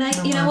 And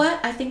you know what?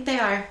 I think they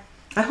are.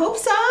 I hope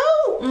so.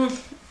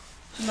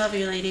 Love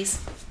you, ladies.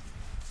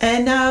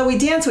 And we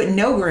danced with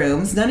no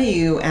grooms. None of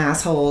you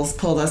assholes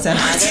pulled us out.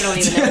 They don't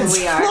even know who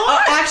we are. Oh,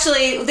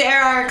 actually,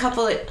 there are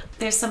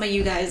there's some of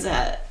you guys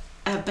that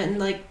have been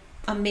like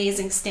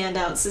amazing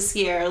standouts this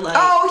year. Like,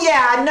 oh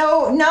yeah,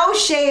 no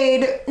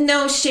shade.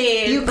 No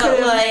shade,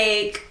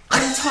 like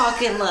I'm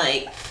talking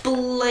like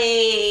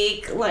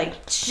Blake,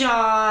 like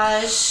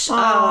Josh.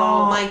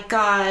 Oh my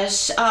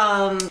gosh.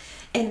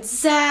 And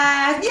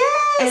Zach.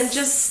 Yes. And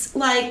just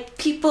like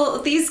people,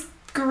 these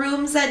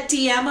grooms that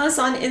DM us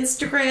on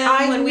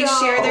Instagram when we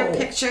share their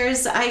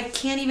pictures. I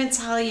can't even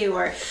tell you.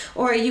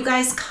 Or you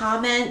guys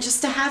comment.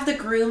 Just to have the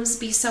grooms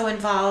be so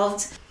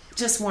involved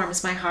just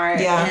warms my heart.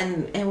 Yeah.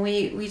 And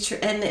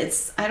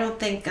it's, I don't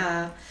think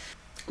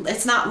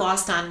it's not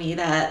lost on me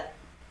that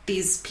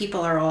these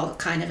people are all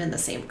kind of in the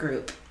same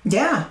group.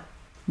 Yeah.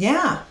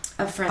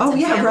 Of friends and family. Oh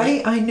yeah,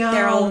 right. I know.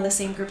 They're all in the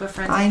same group of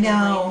friends. I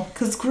know,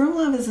 because groom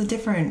love is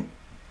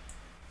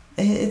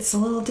it's a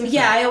little different.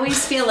 Yeah, I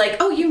always feel like,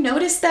 oh, you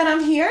noticed that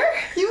I'm here?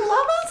 You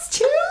love us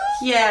too?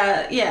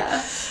 Yeah.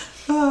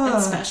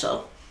 It's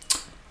special.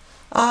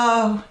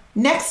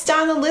 Next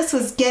on the list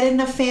was getting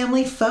a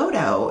family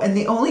photo. And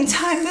the only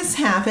time this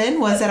happened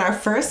was at our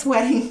first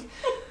wedding.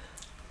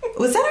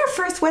 Was that our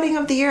first wedding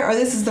of the year? Or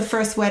this is the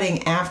first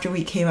wedding after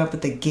we came up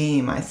with the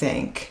game, I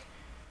think.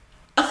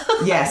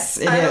 Yes,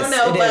 it is. I don't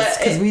know,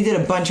 because we did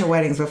a bunch of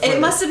weddings before. It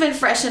must have been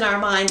fresh in our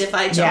mind if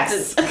I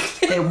jumped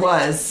in. It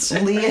was.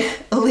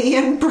 Lee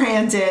and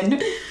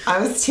Brandon, I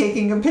was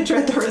taking a picture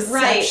at the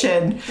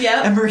reception. Right.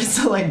 Yep. And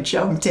Marissa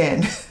jumped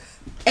in.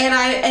 And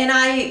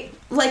I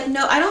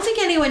no, I don't think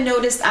anyone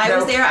noticed I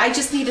was there. I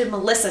just needed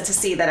Melissa to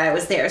see that I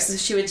was there, so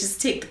she would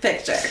just take the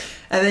picture.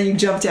 And then you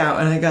jumped out,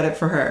 and I got it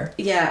for her.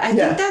 Yeah, I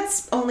think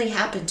that's only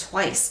happened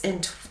twice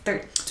in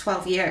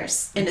 12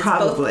 years, and it's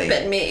both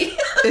been me.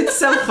 It's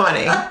so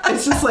funny.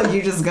 It's just like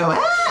you just go,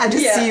 I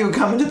just see you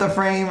come into the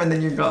frame, and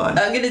then you're gone.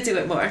 I'm gonna do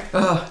it more.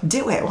 Oh,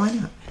 do it. Why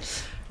not?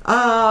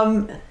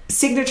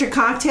 Signature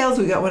cocktails.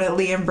 We got one at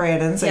Lee and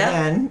Brandon's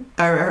again.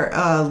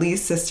 Our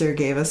Lee's sister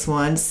gave us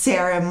one.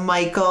 Sarah and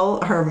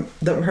Michael, her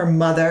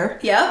mother.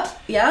 Yep.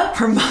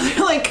 Her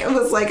mother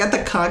was at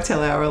the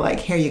cocktail hour,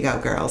 here you go,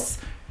 girls.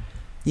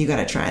 You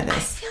gotta try this. I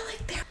feel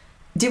like they're...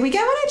 Did we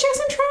get one at Jess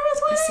and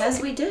Trevor's wedding? It says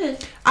we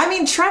did. I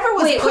mean, Trevor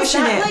was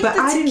pushing it, but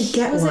I didn't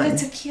get one.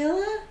 Was it a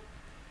tequila?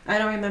 I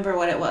don't remember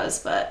what it was,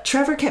 but...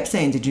 Trevor kept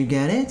saying, did you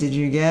get it? Did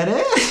you get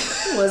it?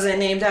 Was it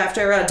named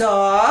after a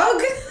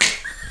dog?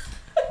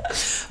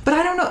 But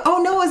I don't know.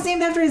 Oh, no, it was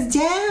named after his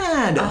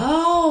dad.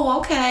 Oh,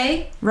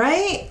 okay.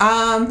 Right?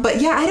 But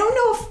yeah, I don't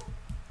know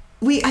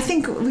if I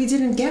think we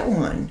didn't get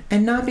one.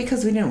 And not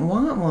because we didn't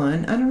want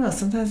one. I don't know.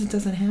 Sometimes it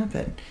doesn't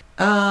happen.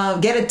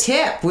 Get a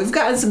tip. We've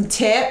gotten some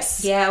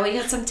tips. Yeah, we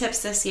got some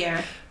tips this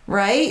year.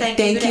 Right?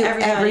 Thank you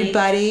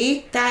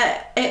everybody.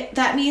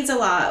 That means a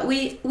lot.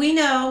 We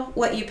know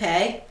what you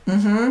pay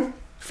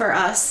for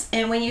us,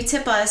 and when you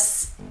tip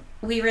us,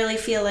 we really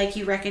feel like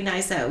you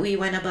recognize that we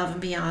went above and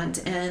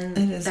beyond, and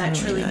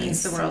that really truly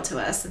means the world to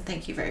us, and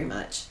thank you very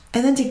much.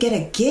 And then to get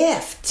a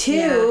gift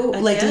too,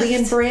 like gift. Lee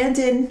and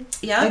Brandon.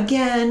 Yep.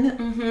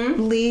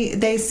 Again, Lee,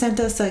 they sent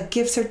us a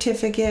gift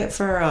certificate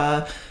for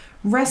a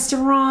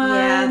restaurant.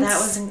 Yeah, that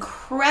was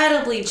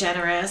incredibly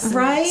generous.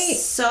 Right?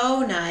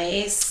 So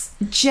nice.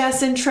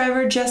 Jess and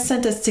Trevor just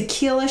sent us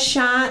tequila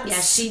shots.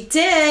 Yes, she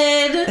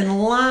did. And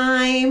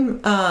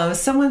lime.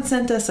 Someone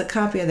sent us a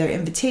copy of their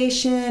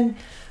invitation.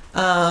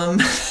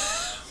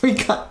 We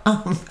got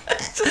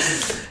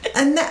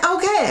and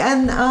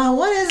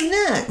what is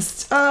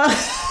next?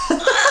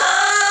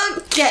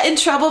 Get in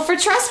trouble for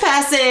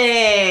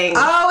trespassing.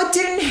 Oh, it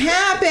didn't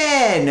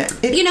happen.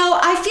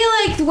 I feel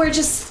like we're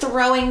just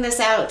throwing this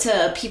out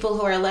to people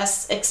who are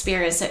less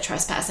experienced at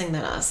trespassing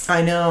than us.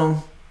 I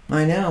know,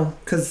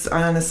 because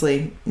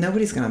honestly,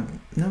 nobody's gonna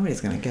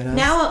get us.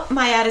 Now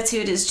my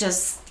attitude is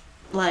just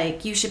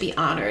like, you should be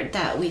honored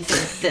that we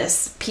think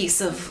this piece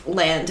of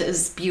land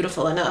is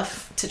beautiful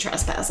enough to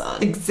trespass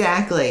on.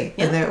 Exactly.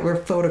 Yeah. And that we're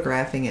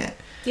photographing it.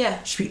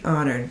 Yeah. Should be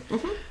honored.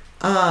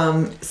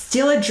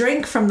 Steal a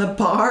drink from the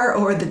bar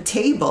or the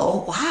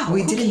table. Wow.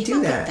 We didn't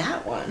do that. With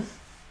that one.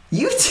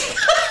 You did.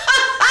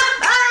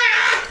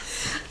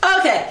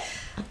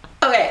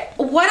 Okay.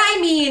 What I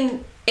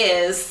mean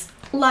is,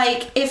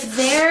 like, if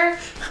there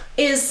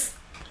is,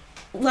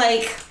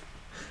 like,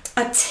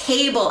 a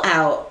table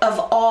out of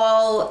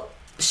all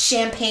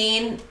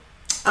champagne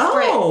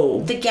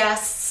for the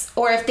guests,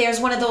 or if there's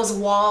one of those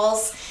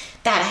walls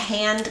that a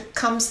hand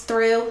comes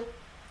through.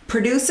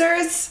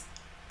 Producers,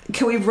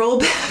 can we roll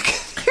back?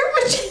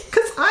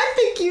 Because I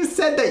think you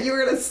said that you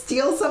were going to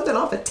steal something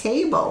off a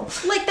table.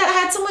 Like that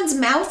had someone's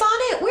mouth on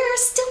it? We're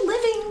still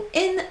living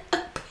in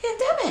a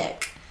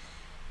pandemic.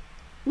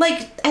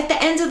 Like, at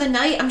the end of the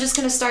night, I'm just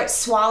going to start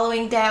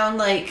swallowing down,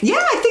 like... Yeah,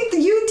 I think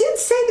that you did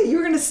say that you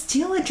were going to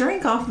steal a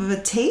drink off of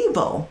a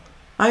table.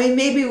 I mean,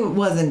 maybe it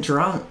wasn't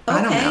drunk. Okay,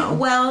 I don't know.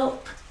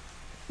 Well...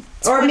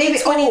 Or maybe...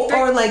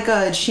 or like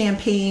a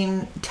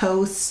champagne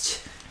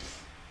toast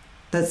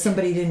that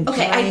somebody didn't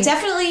Okay, try. I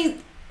definitely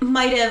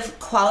might have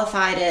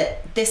qualified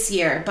it this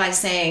year by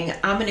saying,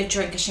 I'm going to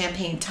drink a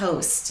champagne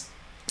toast.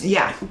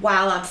 Yeah.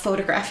 While I'm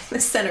photographing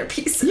the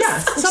centerpieces.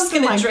 Yeah, I'm just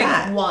going to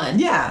drink one.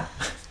 Yeah.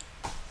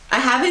 I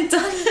haven't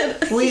done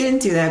it. We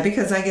didn't do that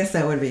because I guess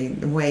that would be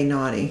way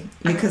naughty.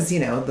 Because,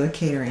 the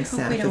catering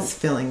staff is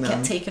filling them.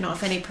 Get taken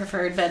off any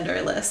preferred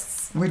vendor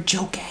lists. We're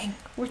joking.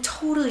 We're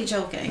totally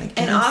joking. Like,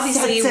 and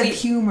obviously sense of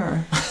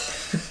humor.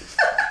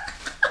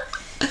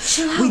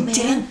 Chill out, we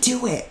didn't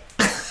do it.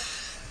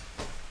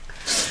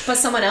 But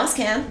someone else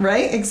can.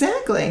 Right?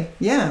 Exactly.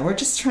 Yeah, we're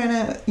just trying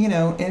to,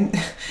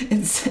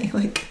 and say,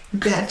 like,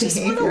 bad behavior. I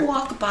just want to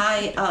walk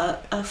by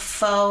a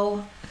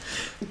faux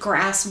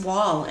grass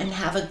wall and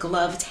have a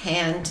gloved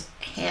hand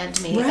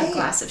me a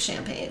glass of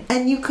champagne.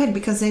 And you could,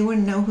 because they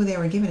wouldn't know who they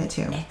were giving it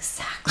to.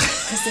 Exactly.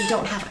 Because they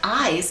don't have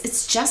eyes.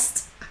 It's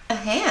just a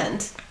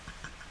hand.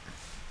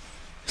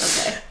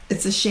 Okay.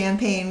 It's a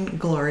champagne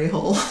glory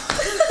hole.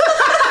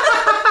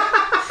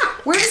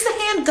 Where does the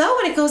hand go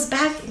when it goes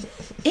back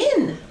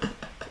in?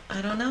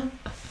 I don't know.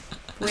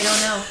 We don't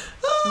know.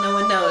 No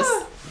one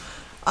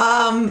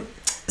knows.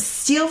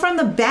 Steal from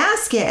the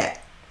basket.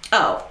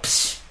 Oh,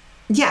 psh.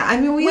 Yeah,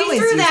 I mean, we always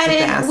threw use that the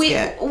in.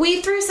 basket.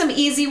 We threw some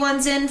easy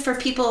ones in for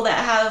people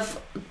that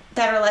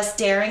are less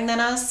daring than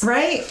us.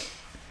 Right.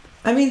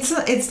 I mean,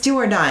 it's do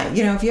or die.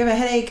 If you have a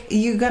headache,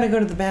 you got to go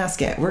to the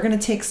basket. We're going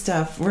to take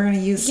stuff. We're going to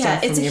use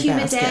stuff from your baskets. Yeah,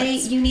 it's a humid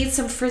day. You need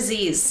some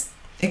frizzies.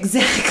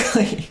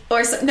 Exactly.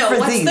 Or what's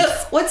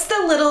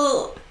the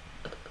little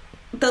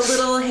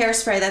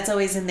hairspray that's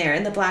always in there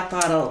in the black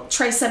bottle?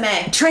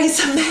 Tresemme.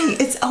 Tresemme.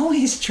 It's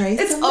always Tresemme.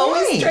 It's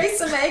always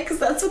Tresemme because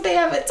that's what they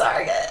have at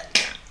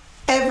Target.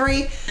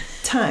 Every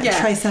time. Yeah.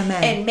 Tresemme.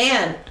 And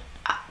man,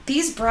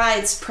 these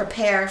brides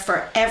prepare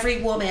for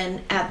every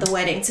woman at the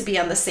wedding to be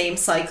on the same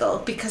cycle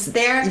because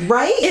there's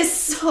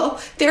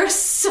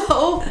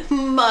so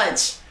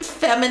much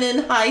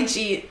feminine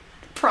hygiene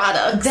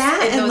products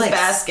in those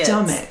baskets.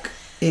 Stomach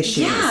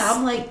issues. Yeah,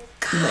 I'm like,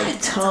 God,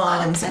 like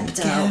Tums and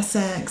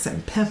Gas-X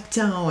and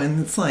Pepto,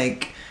 and it's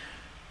like,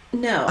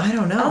 no, I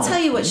don't know. I'll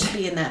tell you what should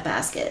be in that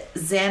basket: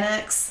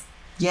 Xanax.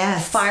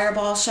 Yes.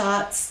 Fireball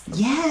shots.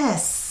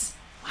 Yes.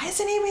 Why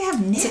doesn't anybody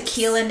have nips?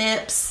 Tequila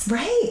nips.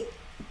 Right.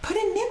 Put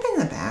a nip in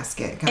the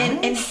basket, guys.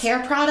 And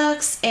hair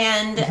products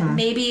and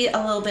maybe a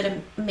little bit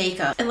of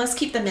makeup. And let's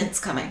keep the mints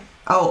coming.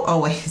 Oh,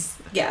 always.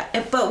 Yeah,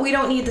 but we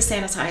don't need the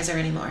sanitizer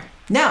anymore.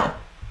 No.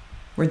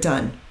 We're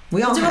done.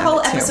 We'll do a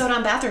whole episode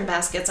on bathroom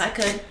baskets. I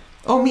could.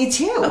 Oh, me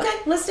too. Okay,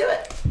 let's do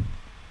it.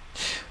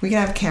 We can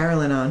have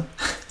Carolyn on.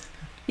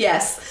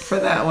 Yes. For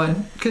that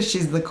one, because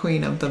she's the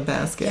queen of the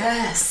basket.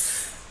 Yes.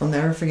 I'll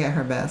never forget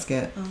her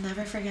basket. I'll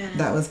never forget it.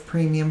 That was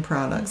premium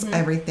products. Mm-hmm.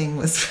 Everything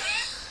was...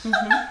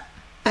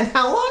 And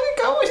how long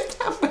ago was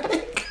that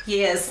wedding?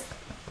 Years.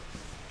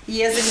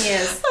 Years and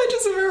years. I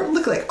just remember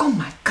look like, oh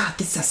my God,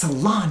 this is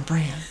Salon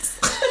Brands.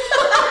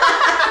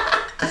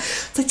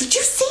 It's like, did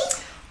you see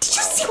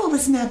what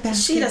was in that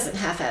basket? She doesn't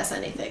half-ass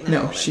anything.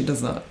 No, woman. she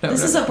does not.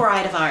 This is a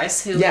bride of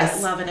ours who Yes.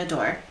 I love and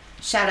adore.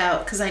 Shout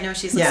out, because I know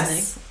she's listening.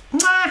 Yes.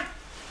 Mwah.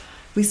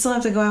 We still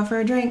have to go out for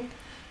a drink.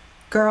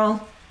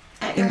 Girl,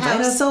 At your invite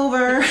house. us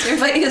over. You're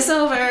inviting us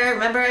over.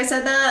 Remember I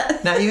said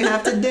that? Now you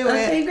have to do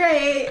Okay, it.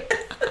 great.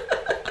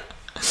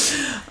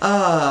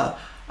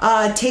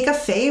 Take a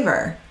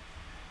favor.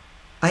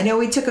 I know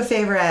we took a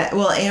favor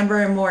Amber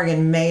and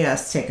Morgan made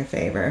us take a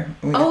favor.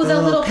 We got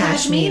the little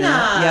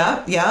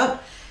pashmina.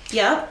 Yep.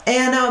 Yep.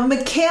 And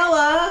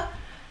Michaela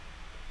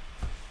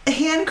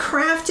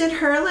handcrafted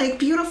her like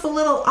beautiful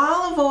little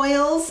olive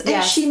oils, and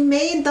Yes. she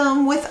made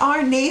them with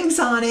our names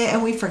on it,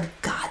 and we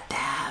forgot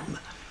them.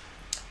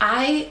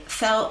 I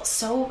felt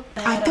so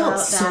bad. I felt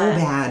so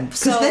bad because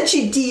So- then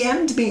she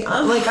DM'd me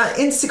like on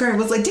Instagram,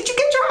 was like, "Did you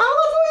get your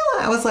olive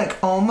oil?" I was like,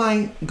 "Oh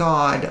my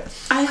God!"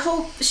 I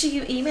hope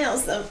she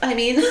emails them. I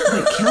mean,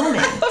 Like, kill me.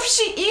 I hope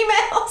she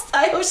emails.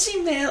 I hope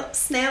she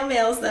snail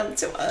mails them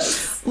to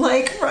us.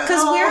 Like,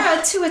 Because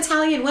we're two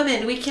Italian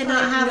women. We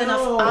cannot have enough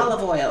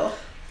olive oil.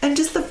 And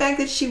just the fact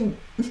that she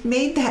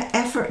made that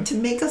effort to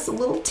make us a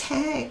little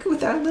tag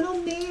with our little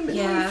name, and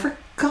Yeah. I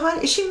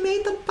forgot she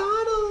made the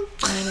bottle.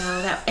 I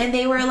know that. And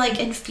they were like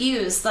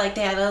infused. Like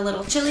they had a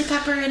little chili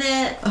pepper in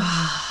it.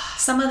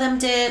 Some of them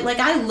did. Like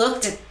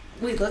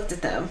we looked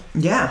at them.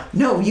 Yeah.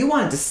 No, you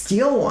wanted to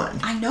steal one.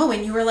 I know.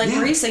 And you were like,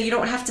 Yeah. Marisa, you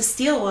don't have to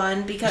steal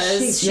one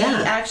because she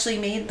yeah. actually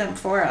made them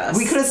for us.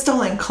 We could have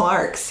stolen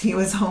Clark's. He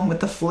was home with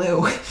the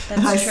flu.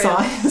 And I true.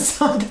 saw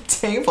his on the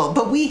table.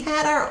 But we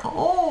had our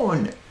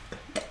own.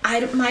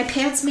 My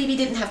pants maybe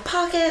didn't have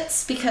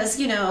pockets because,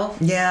 you know.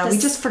 Yeah, we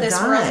just This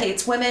forgot. world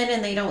hates women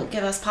and they don't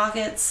give us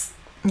pockets.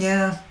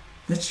 Yeah,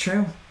 that's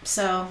true.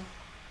 So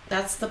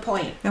that's the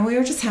point. And we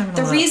were just having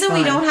The a lot reason of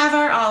fun. we don't have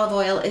our olive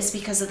oil is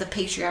because of the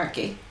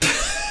patriarchy.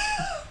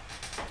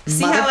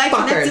 See how I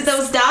connected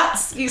those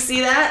dots? You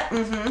see that?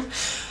 Mm-hmm.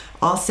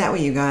 All set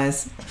with you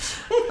guys.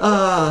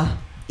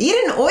 Eat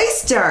an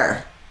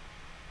oyster.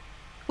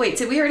 Wait,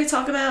 did we already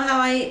talk about how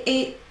I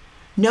ate?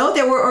 No,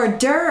 there were hors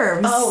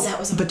d'oeuvres. Oh, that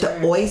was hors But d'oeuvre.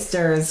 the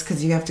oysters,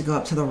 because you have to go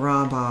up to the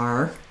raw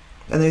bar.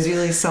 And there's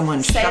usually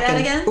someone Say that shucking.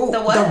 again? Ooh, The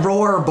what? The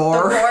roar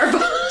bar. The roar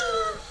bar.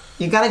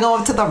 You gotta go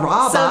up to the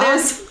raw So bar.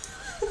 there's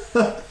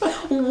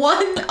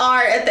one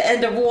R at the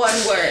end of one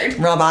word.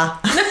 Raw bar.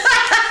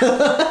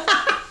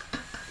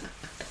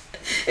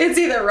 It's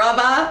either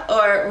Raba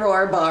or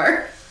Roar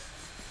Bar.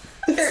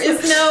 There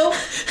is no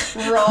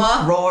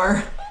raw.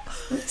 Roar.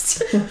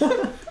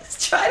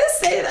 Try to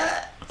say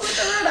that with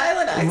a Rhode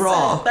Island accent.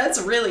 Raw.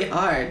 That's really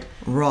hard.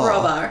 Raw.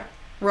 Raw bar.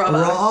 Raw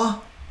bar.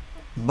 Raw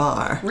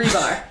bar.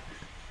 Rebar.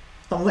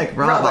 I'm like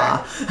raw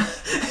bar.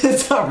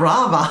 It's a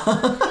raw bar.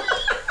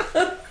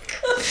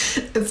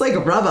 It's like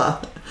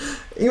rubber.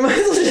 You might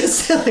as well just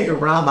say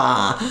like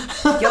rubber.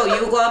 Yo,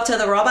 you go up to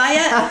the raw bar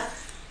yet?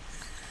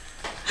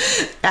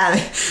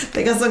 Yeah,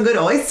 they got some good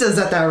oysters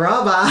at that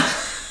raw bar.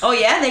 Oh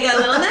yeah, they got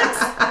little necks.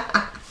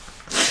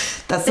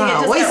 That's They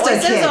not got an just oyster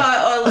oysters kid.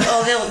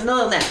 or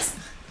little necks.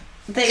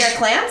 They got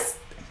clams.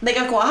 They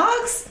got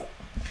quahogs.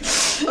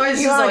 Or is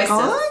it You just like oysters?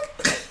 hog?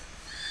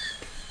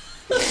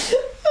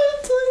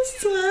 I'm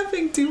just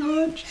laughing too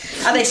much.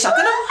 Are they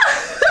shucking them?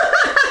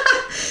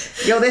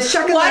 Yo, they're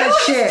shucking Why that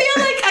do shit. I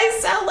feel like I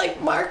sound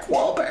like Mark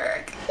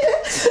Wahlberg?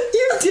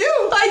 You do.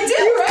 I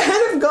do, You've right?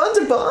 kind of gone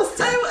to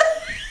Boston.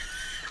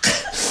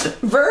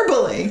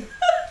 Verbally.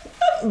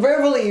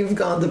 Verbally, you've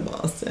gone to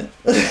Boston.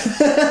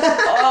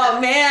 Oh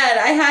man,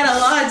 I had a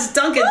large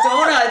Dunkin'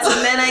 Donuts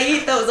and then I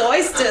eat those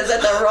oysters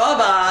at the raw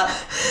bar.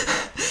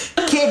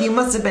 Kid, you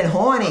must have been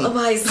horny.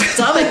 My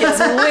stomach is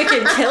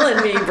wicked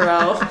killing me,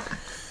 bro.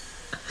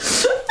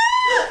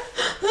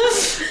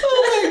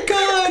 Oh my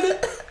god.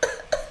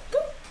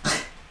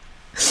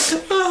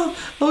 Oh,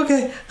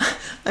 okay.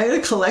 I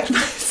gotta collect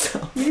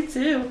myself. Me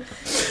too.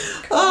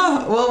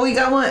 Oh, well, we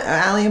got one.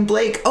 Allie and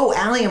Blake. Oh,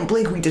 Allie and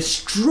Blake, we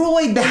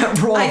destroyed that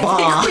raw bar.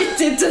 I think we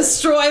did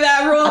destroy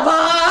that raw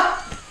bar.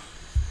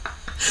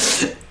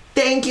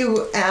 Thank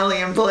you,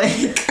 Allie and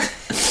Blake,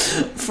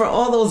 for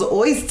all those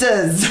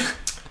oysters.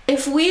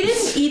 If we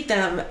didn't eat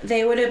them,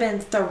 they would have been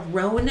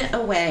thrown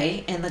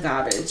away in the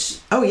garbage.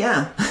 Oh,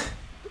 yeah.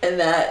 And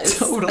that is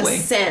Totally. a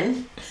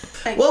sin.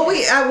 Well,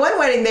 we at one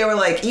wedding, they were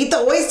like, eat the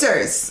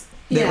oysters.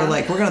 They Yeah. were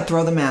like, we're going to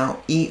throw them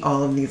out, eat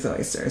all of these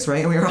oysters, right?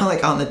 And we were all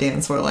like on the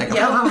dance floor, like, Yep.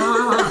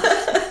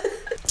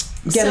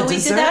 Get So a we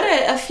dessert? did that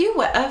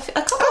at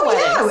a couple Oh,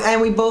 weddings. yeah.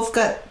 And we both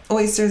got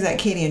oysters at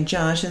Katie and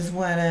Josh's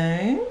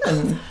wedding.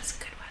 And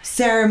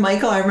Sarah and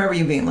Michael, I remember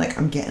you being like,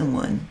 I'm getting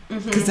one.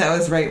 Because that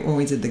was right when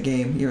we did the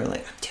game. You were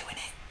like, I'm doing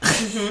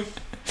it.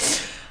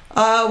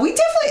 We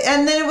definitely,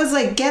 and then it was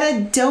like, get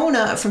a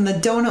donut from the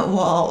donut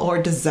wall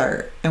or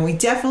dessert. And we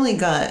definitely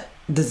got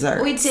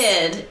dessert. We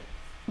did,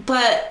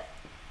 but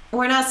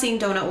we're not seeing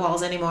donut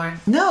walls anymore.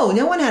 No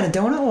one had a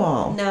donut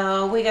wall.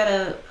 No, we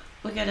gotta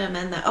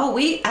amend that. Oh,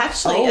 we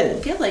actually, I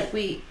feel like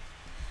we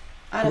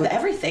Out of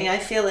everything, I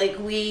feel like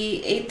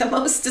we ate the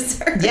most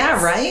desserts.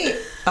 Yeah, right?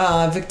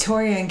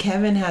 Victoria and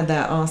Kevin had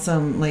that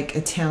awesome, like,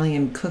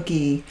 Italian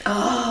cookie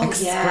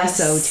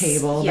espresso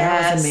table.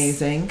 Yes. That was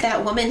amazing.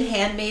 That woman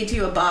handmade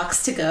you a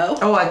box to go.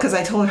 Oh, because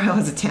I told her I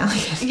was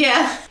Italian.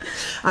 Yeah.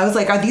 I was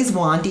like, are these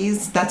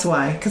Wandies? That's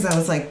why. Because I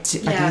was like, are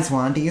these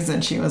Wandies?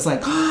 And she was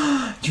like,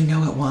 oh, do you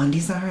know what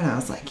Wandies are? And I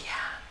was like,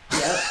 yeah.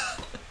 Yep.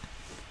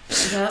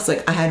 It's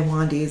like, I had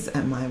Wandies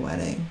at my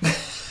wedding.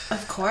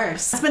 Of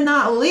course. Last but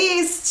not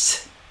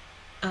least,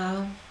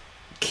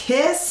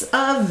 Kiss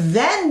a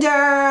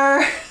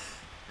Vendor.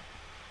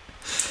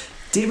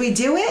 Did we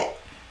do it?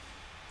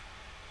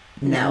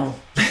 No.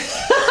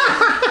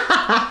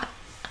 I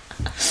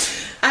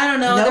don't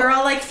know. Nope. They're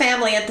all like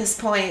family at this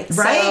point.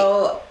 Right?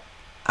 So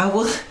I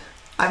would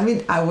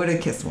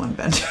have kissed one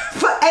vendor.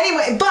 But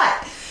anyway,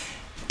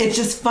 it's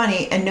just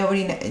funny and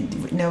nobody,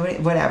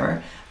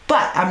 whatever.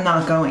 But I'm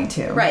not going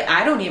to. Right.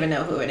 I don't even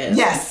know who it is.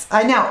 Yes,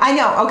 I know.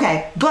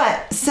 Okay.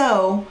 But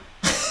so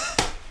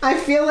I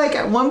feel like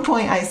at one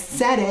point I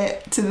said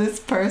it to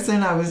this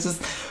person.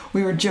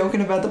 We were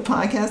joking about the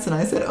podcast and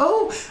I said,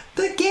 oh,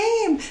 the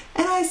game.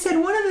 And I said,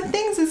 one of the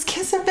things is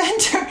Kiss a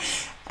Vendor.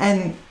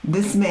 And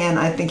this man,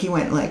 I think he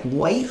went like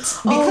white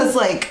because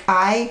like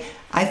I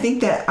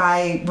think that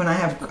when I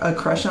have a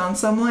crush on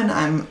someone,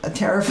 I'm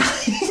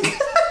terrifying.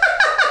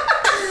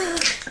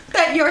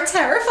 That you're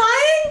terrifying?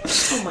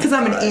 Because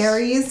I'm an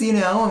Aries, and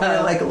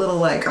we're like a little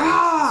like,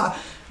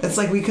 it's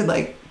like we could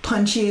like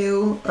punch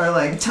you or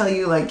like tell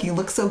you like you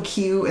look so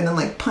cute and then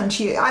like punch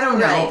you. I don't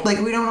know. Right. Like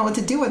we don't know what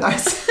to do with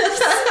ourselves.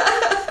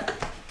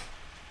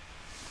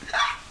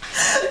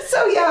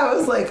 So yeah, I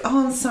was like,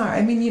 oh, I'm sorry.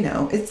 I mean,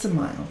 it's a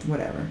mild,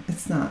 whatever.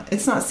 It's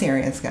not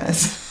serious,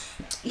 guys.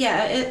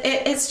 Yeah,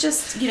 it's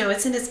just,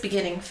 it's in its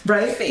beginning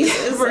I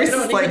phases.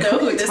 don't even know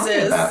who this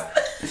is.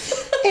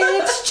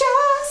 It's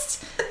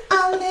just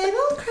a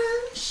little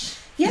crush.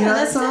 Yeah,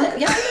 that's song? It.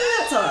 Yeah, I know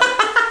that song.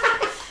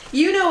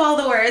 You know all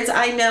the words.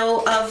 I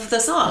know of the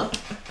song.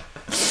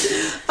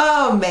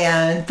 Oh,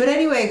 man. But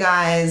anyway,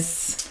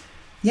 guys,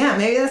 yeah,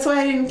 maybe that's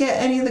why I didn't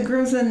get any of the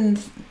grooves and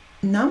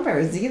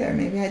numbers either.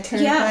 Maybe I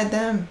terrified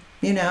them,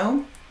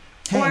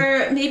 Hey.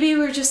 Or maybe we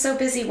were just so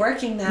busy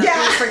working that we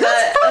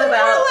forgot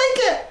about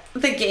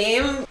the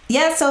game.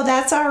 Yeah, so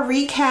that's our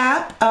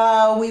recap.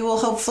 We will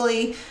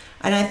hopefully,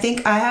 and I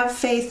think I have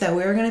faith that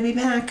we're going to be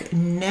back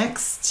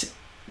next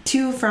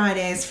 2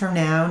 Fridays from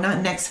now.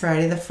 Not next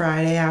Friday, the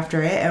Friday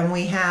after it. And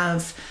we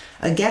have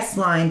a guest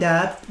lined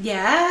up.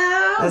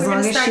 Yeah, as long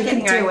as she can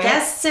do it.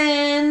 Guests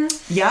in.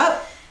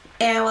 Yep.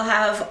 And we'll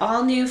have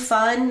all new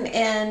fun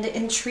and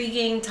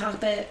intriguing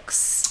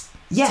topics.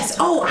 Yes.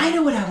 Oh, I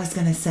know what I was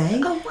gonna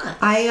say. Oh, what?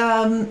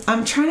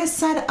 I'm trying to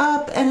set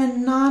up an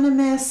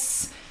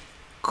anonymous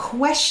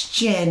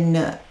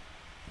question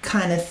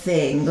kind of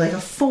thing, like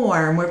a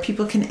form where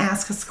people can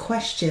ask us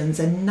questions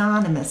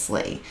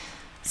anonymously.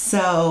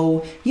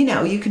 So,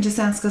 you can just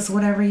ask us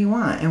whatever you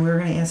want and we're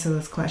going to answer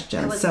those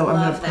questions. So I'm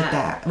going to put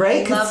that,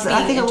 right? Because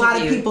I think a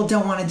lot of people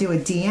don't want to do a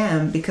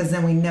DM because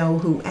then we know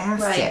who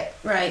asked it.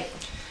 Right.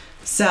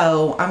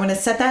 So I'm going to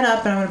set that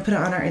up and I'm going to put it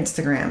on our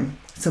Instagram.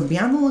 So be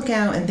on the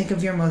lookout and think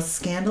of your most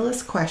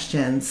scandalous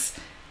questions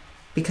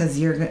because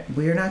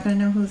we're not going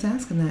to know who's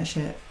asking that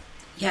shit.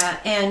 Yeah,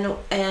 and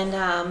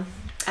I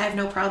have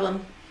no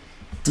problem.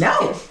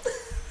 No.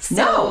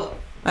 No.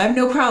 I have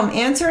no problem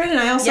answering, and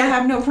I also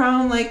have no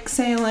problem, like,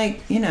 saying,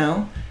 like,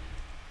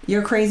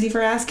 you're crazy for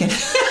asking.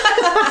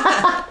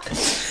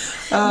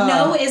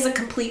 No is a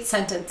complete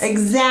sentence.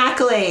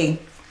 Exactly.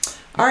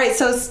 All right,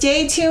 so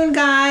stay tuned,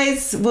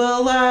 guys.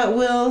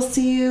 We'll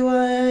see you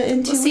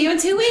in 2 weeks. We'll see you in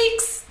 2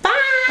 weeks. Bye.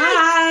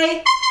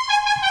 Bye.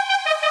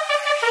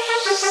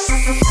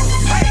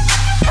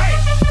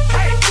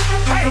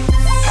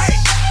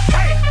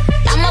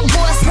 I'm a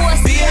boss.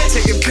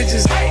 Taking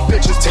pictures, taking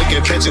pictures.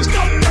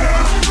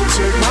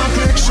 Take my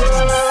picture.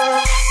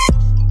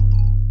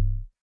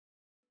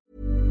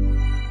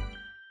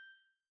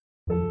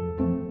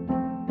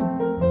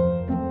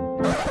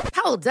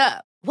 Hold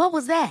up. What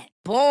was that?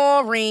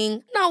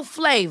 Boring. No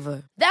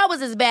flavor. That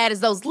was as bad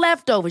as those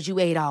leftovers you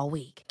ate all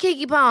week.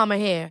 Keke Palmer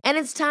here, and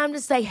it's time to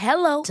say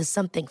hello to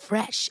something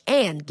fresh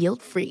and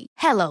guilt-free.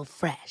 Hello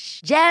Fresh.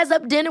 Jazz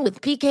up dinner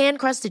with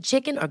pecan-crusted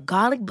chicken or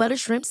garlic butter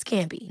shrimp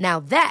scampi. Now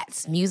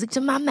that's music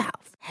to my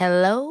mouth.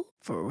 Hello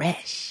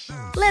Fresh.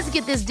 Let's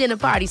get this dinner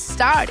party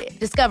started.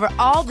 Discover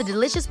all the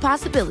delicious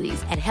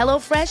possibilities at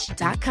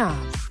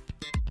HelloFresh.com.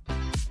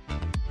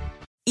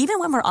 Even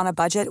when we're on a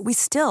budget, we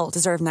still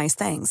deserve nice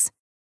things.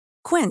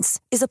 Quince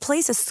is a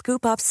place to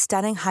scoop up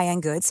stunning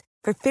high-end goods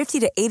for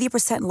 50 to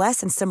 80% less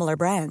than similar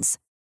brands.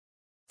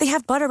 They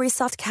have buttery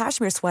soft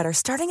cashmere sweaters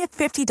starting at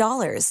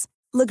 $50,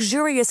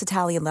 luxurious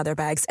Italian leather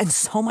bags, and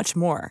so much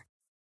more.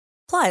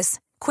 Plus,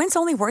 Quince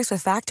only works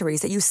with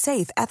factories that use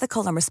safe,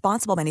 ethical, and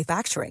responsible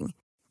manufacturing.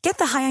 Get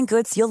the high-end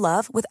goods you'll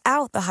love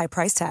without the high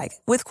price tag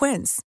with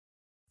Quince.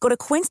 Go to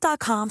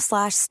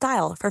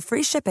quince.com/style for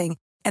free shipping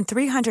and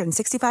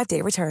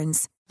 365-day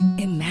returns.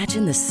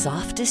 Imagine the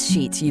softest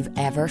sheets you've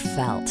ever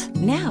felt.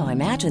 Now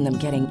imagine them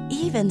getting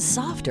even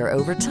softer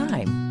over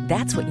time.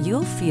 That's what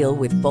you'll feel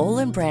with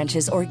Boll &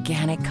 Branch's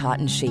organic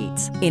cotton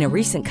sheets. In a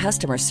recent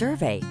customer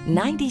survey,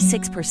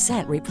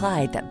 96%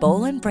 replied that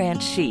Boll &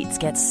 Branch sheets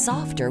get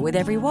softer with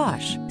every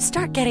wash.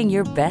 Start getting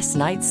your best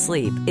night's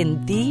sleep in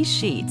these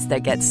sheets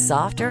that get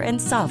softer and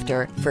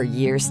softer for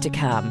years to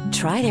come.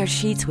 Try their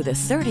sheets with a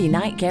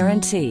 30-night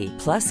guarantee.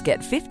 Plus, get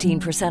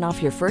 15%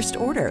 off your first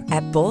order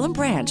at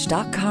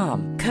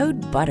bollandbranch.com.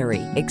 Code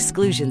BUTTERY.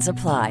 Exclusions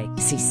apply.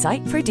 See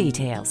site for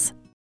details.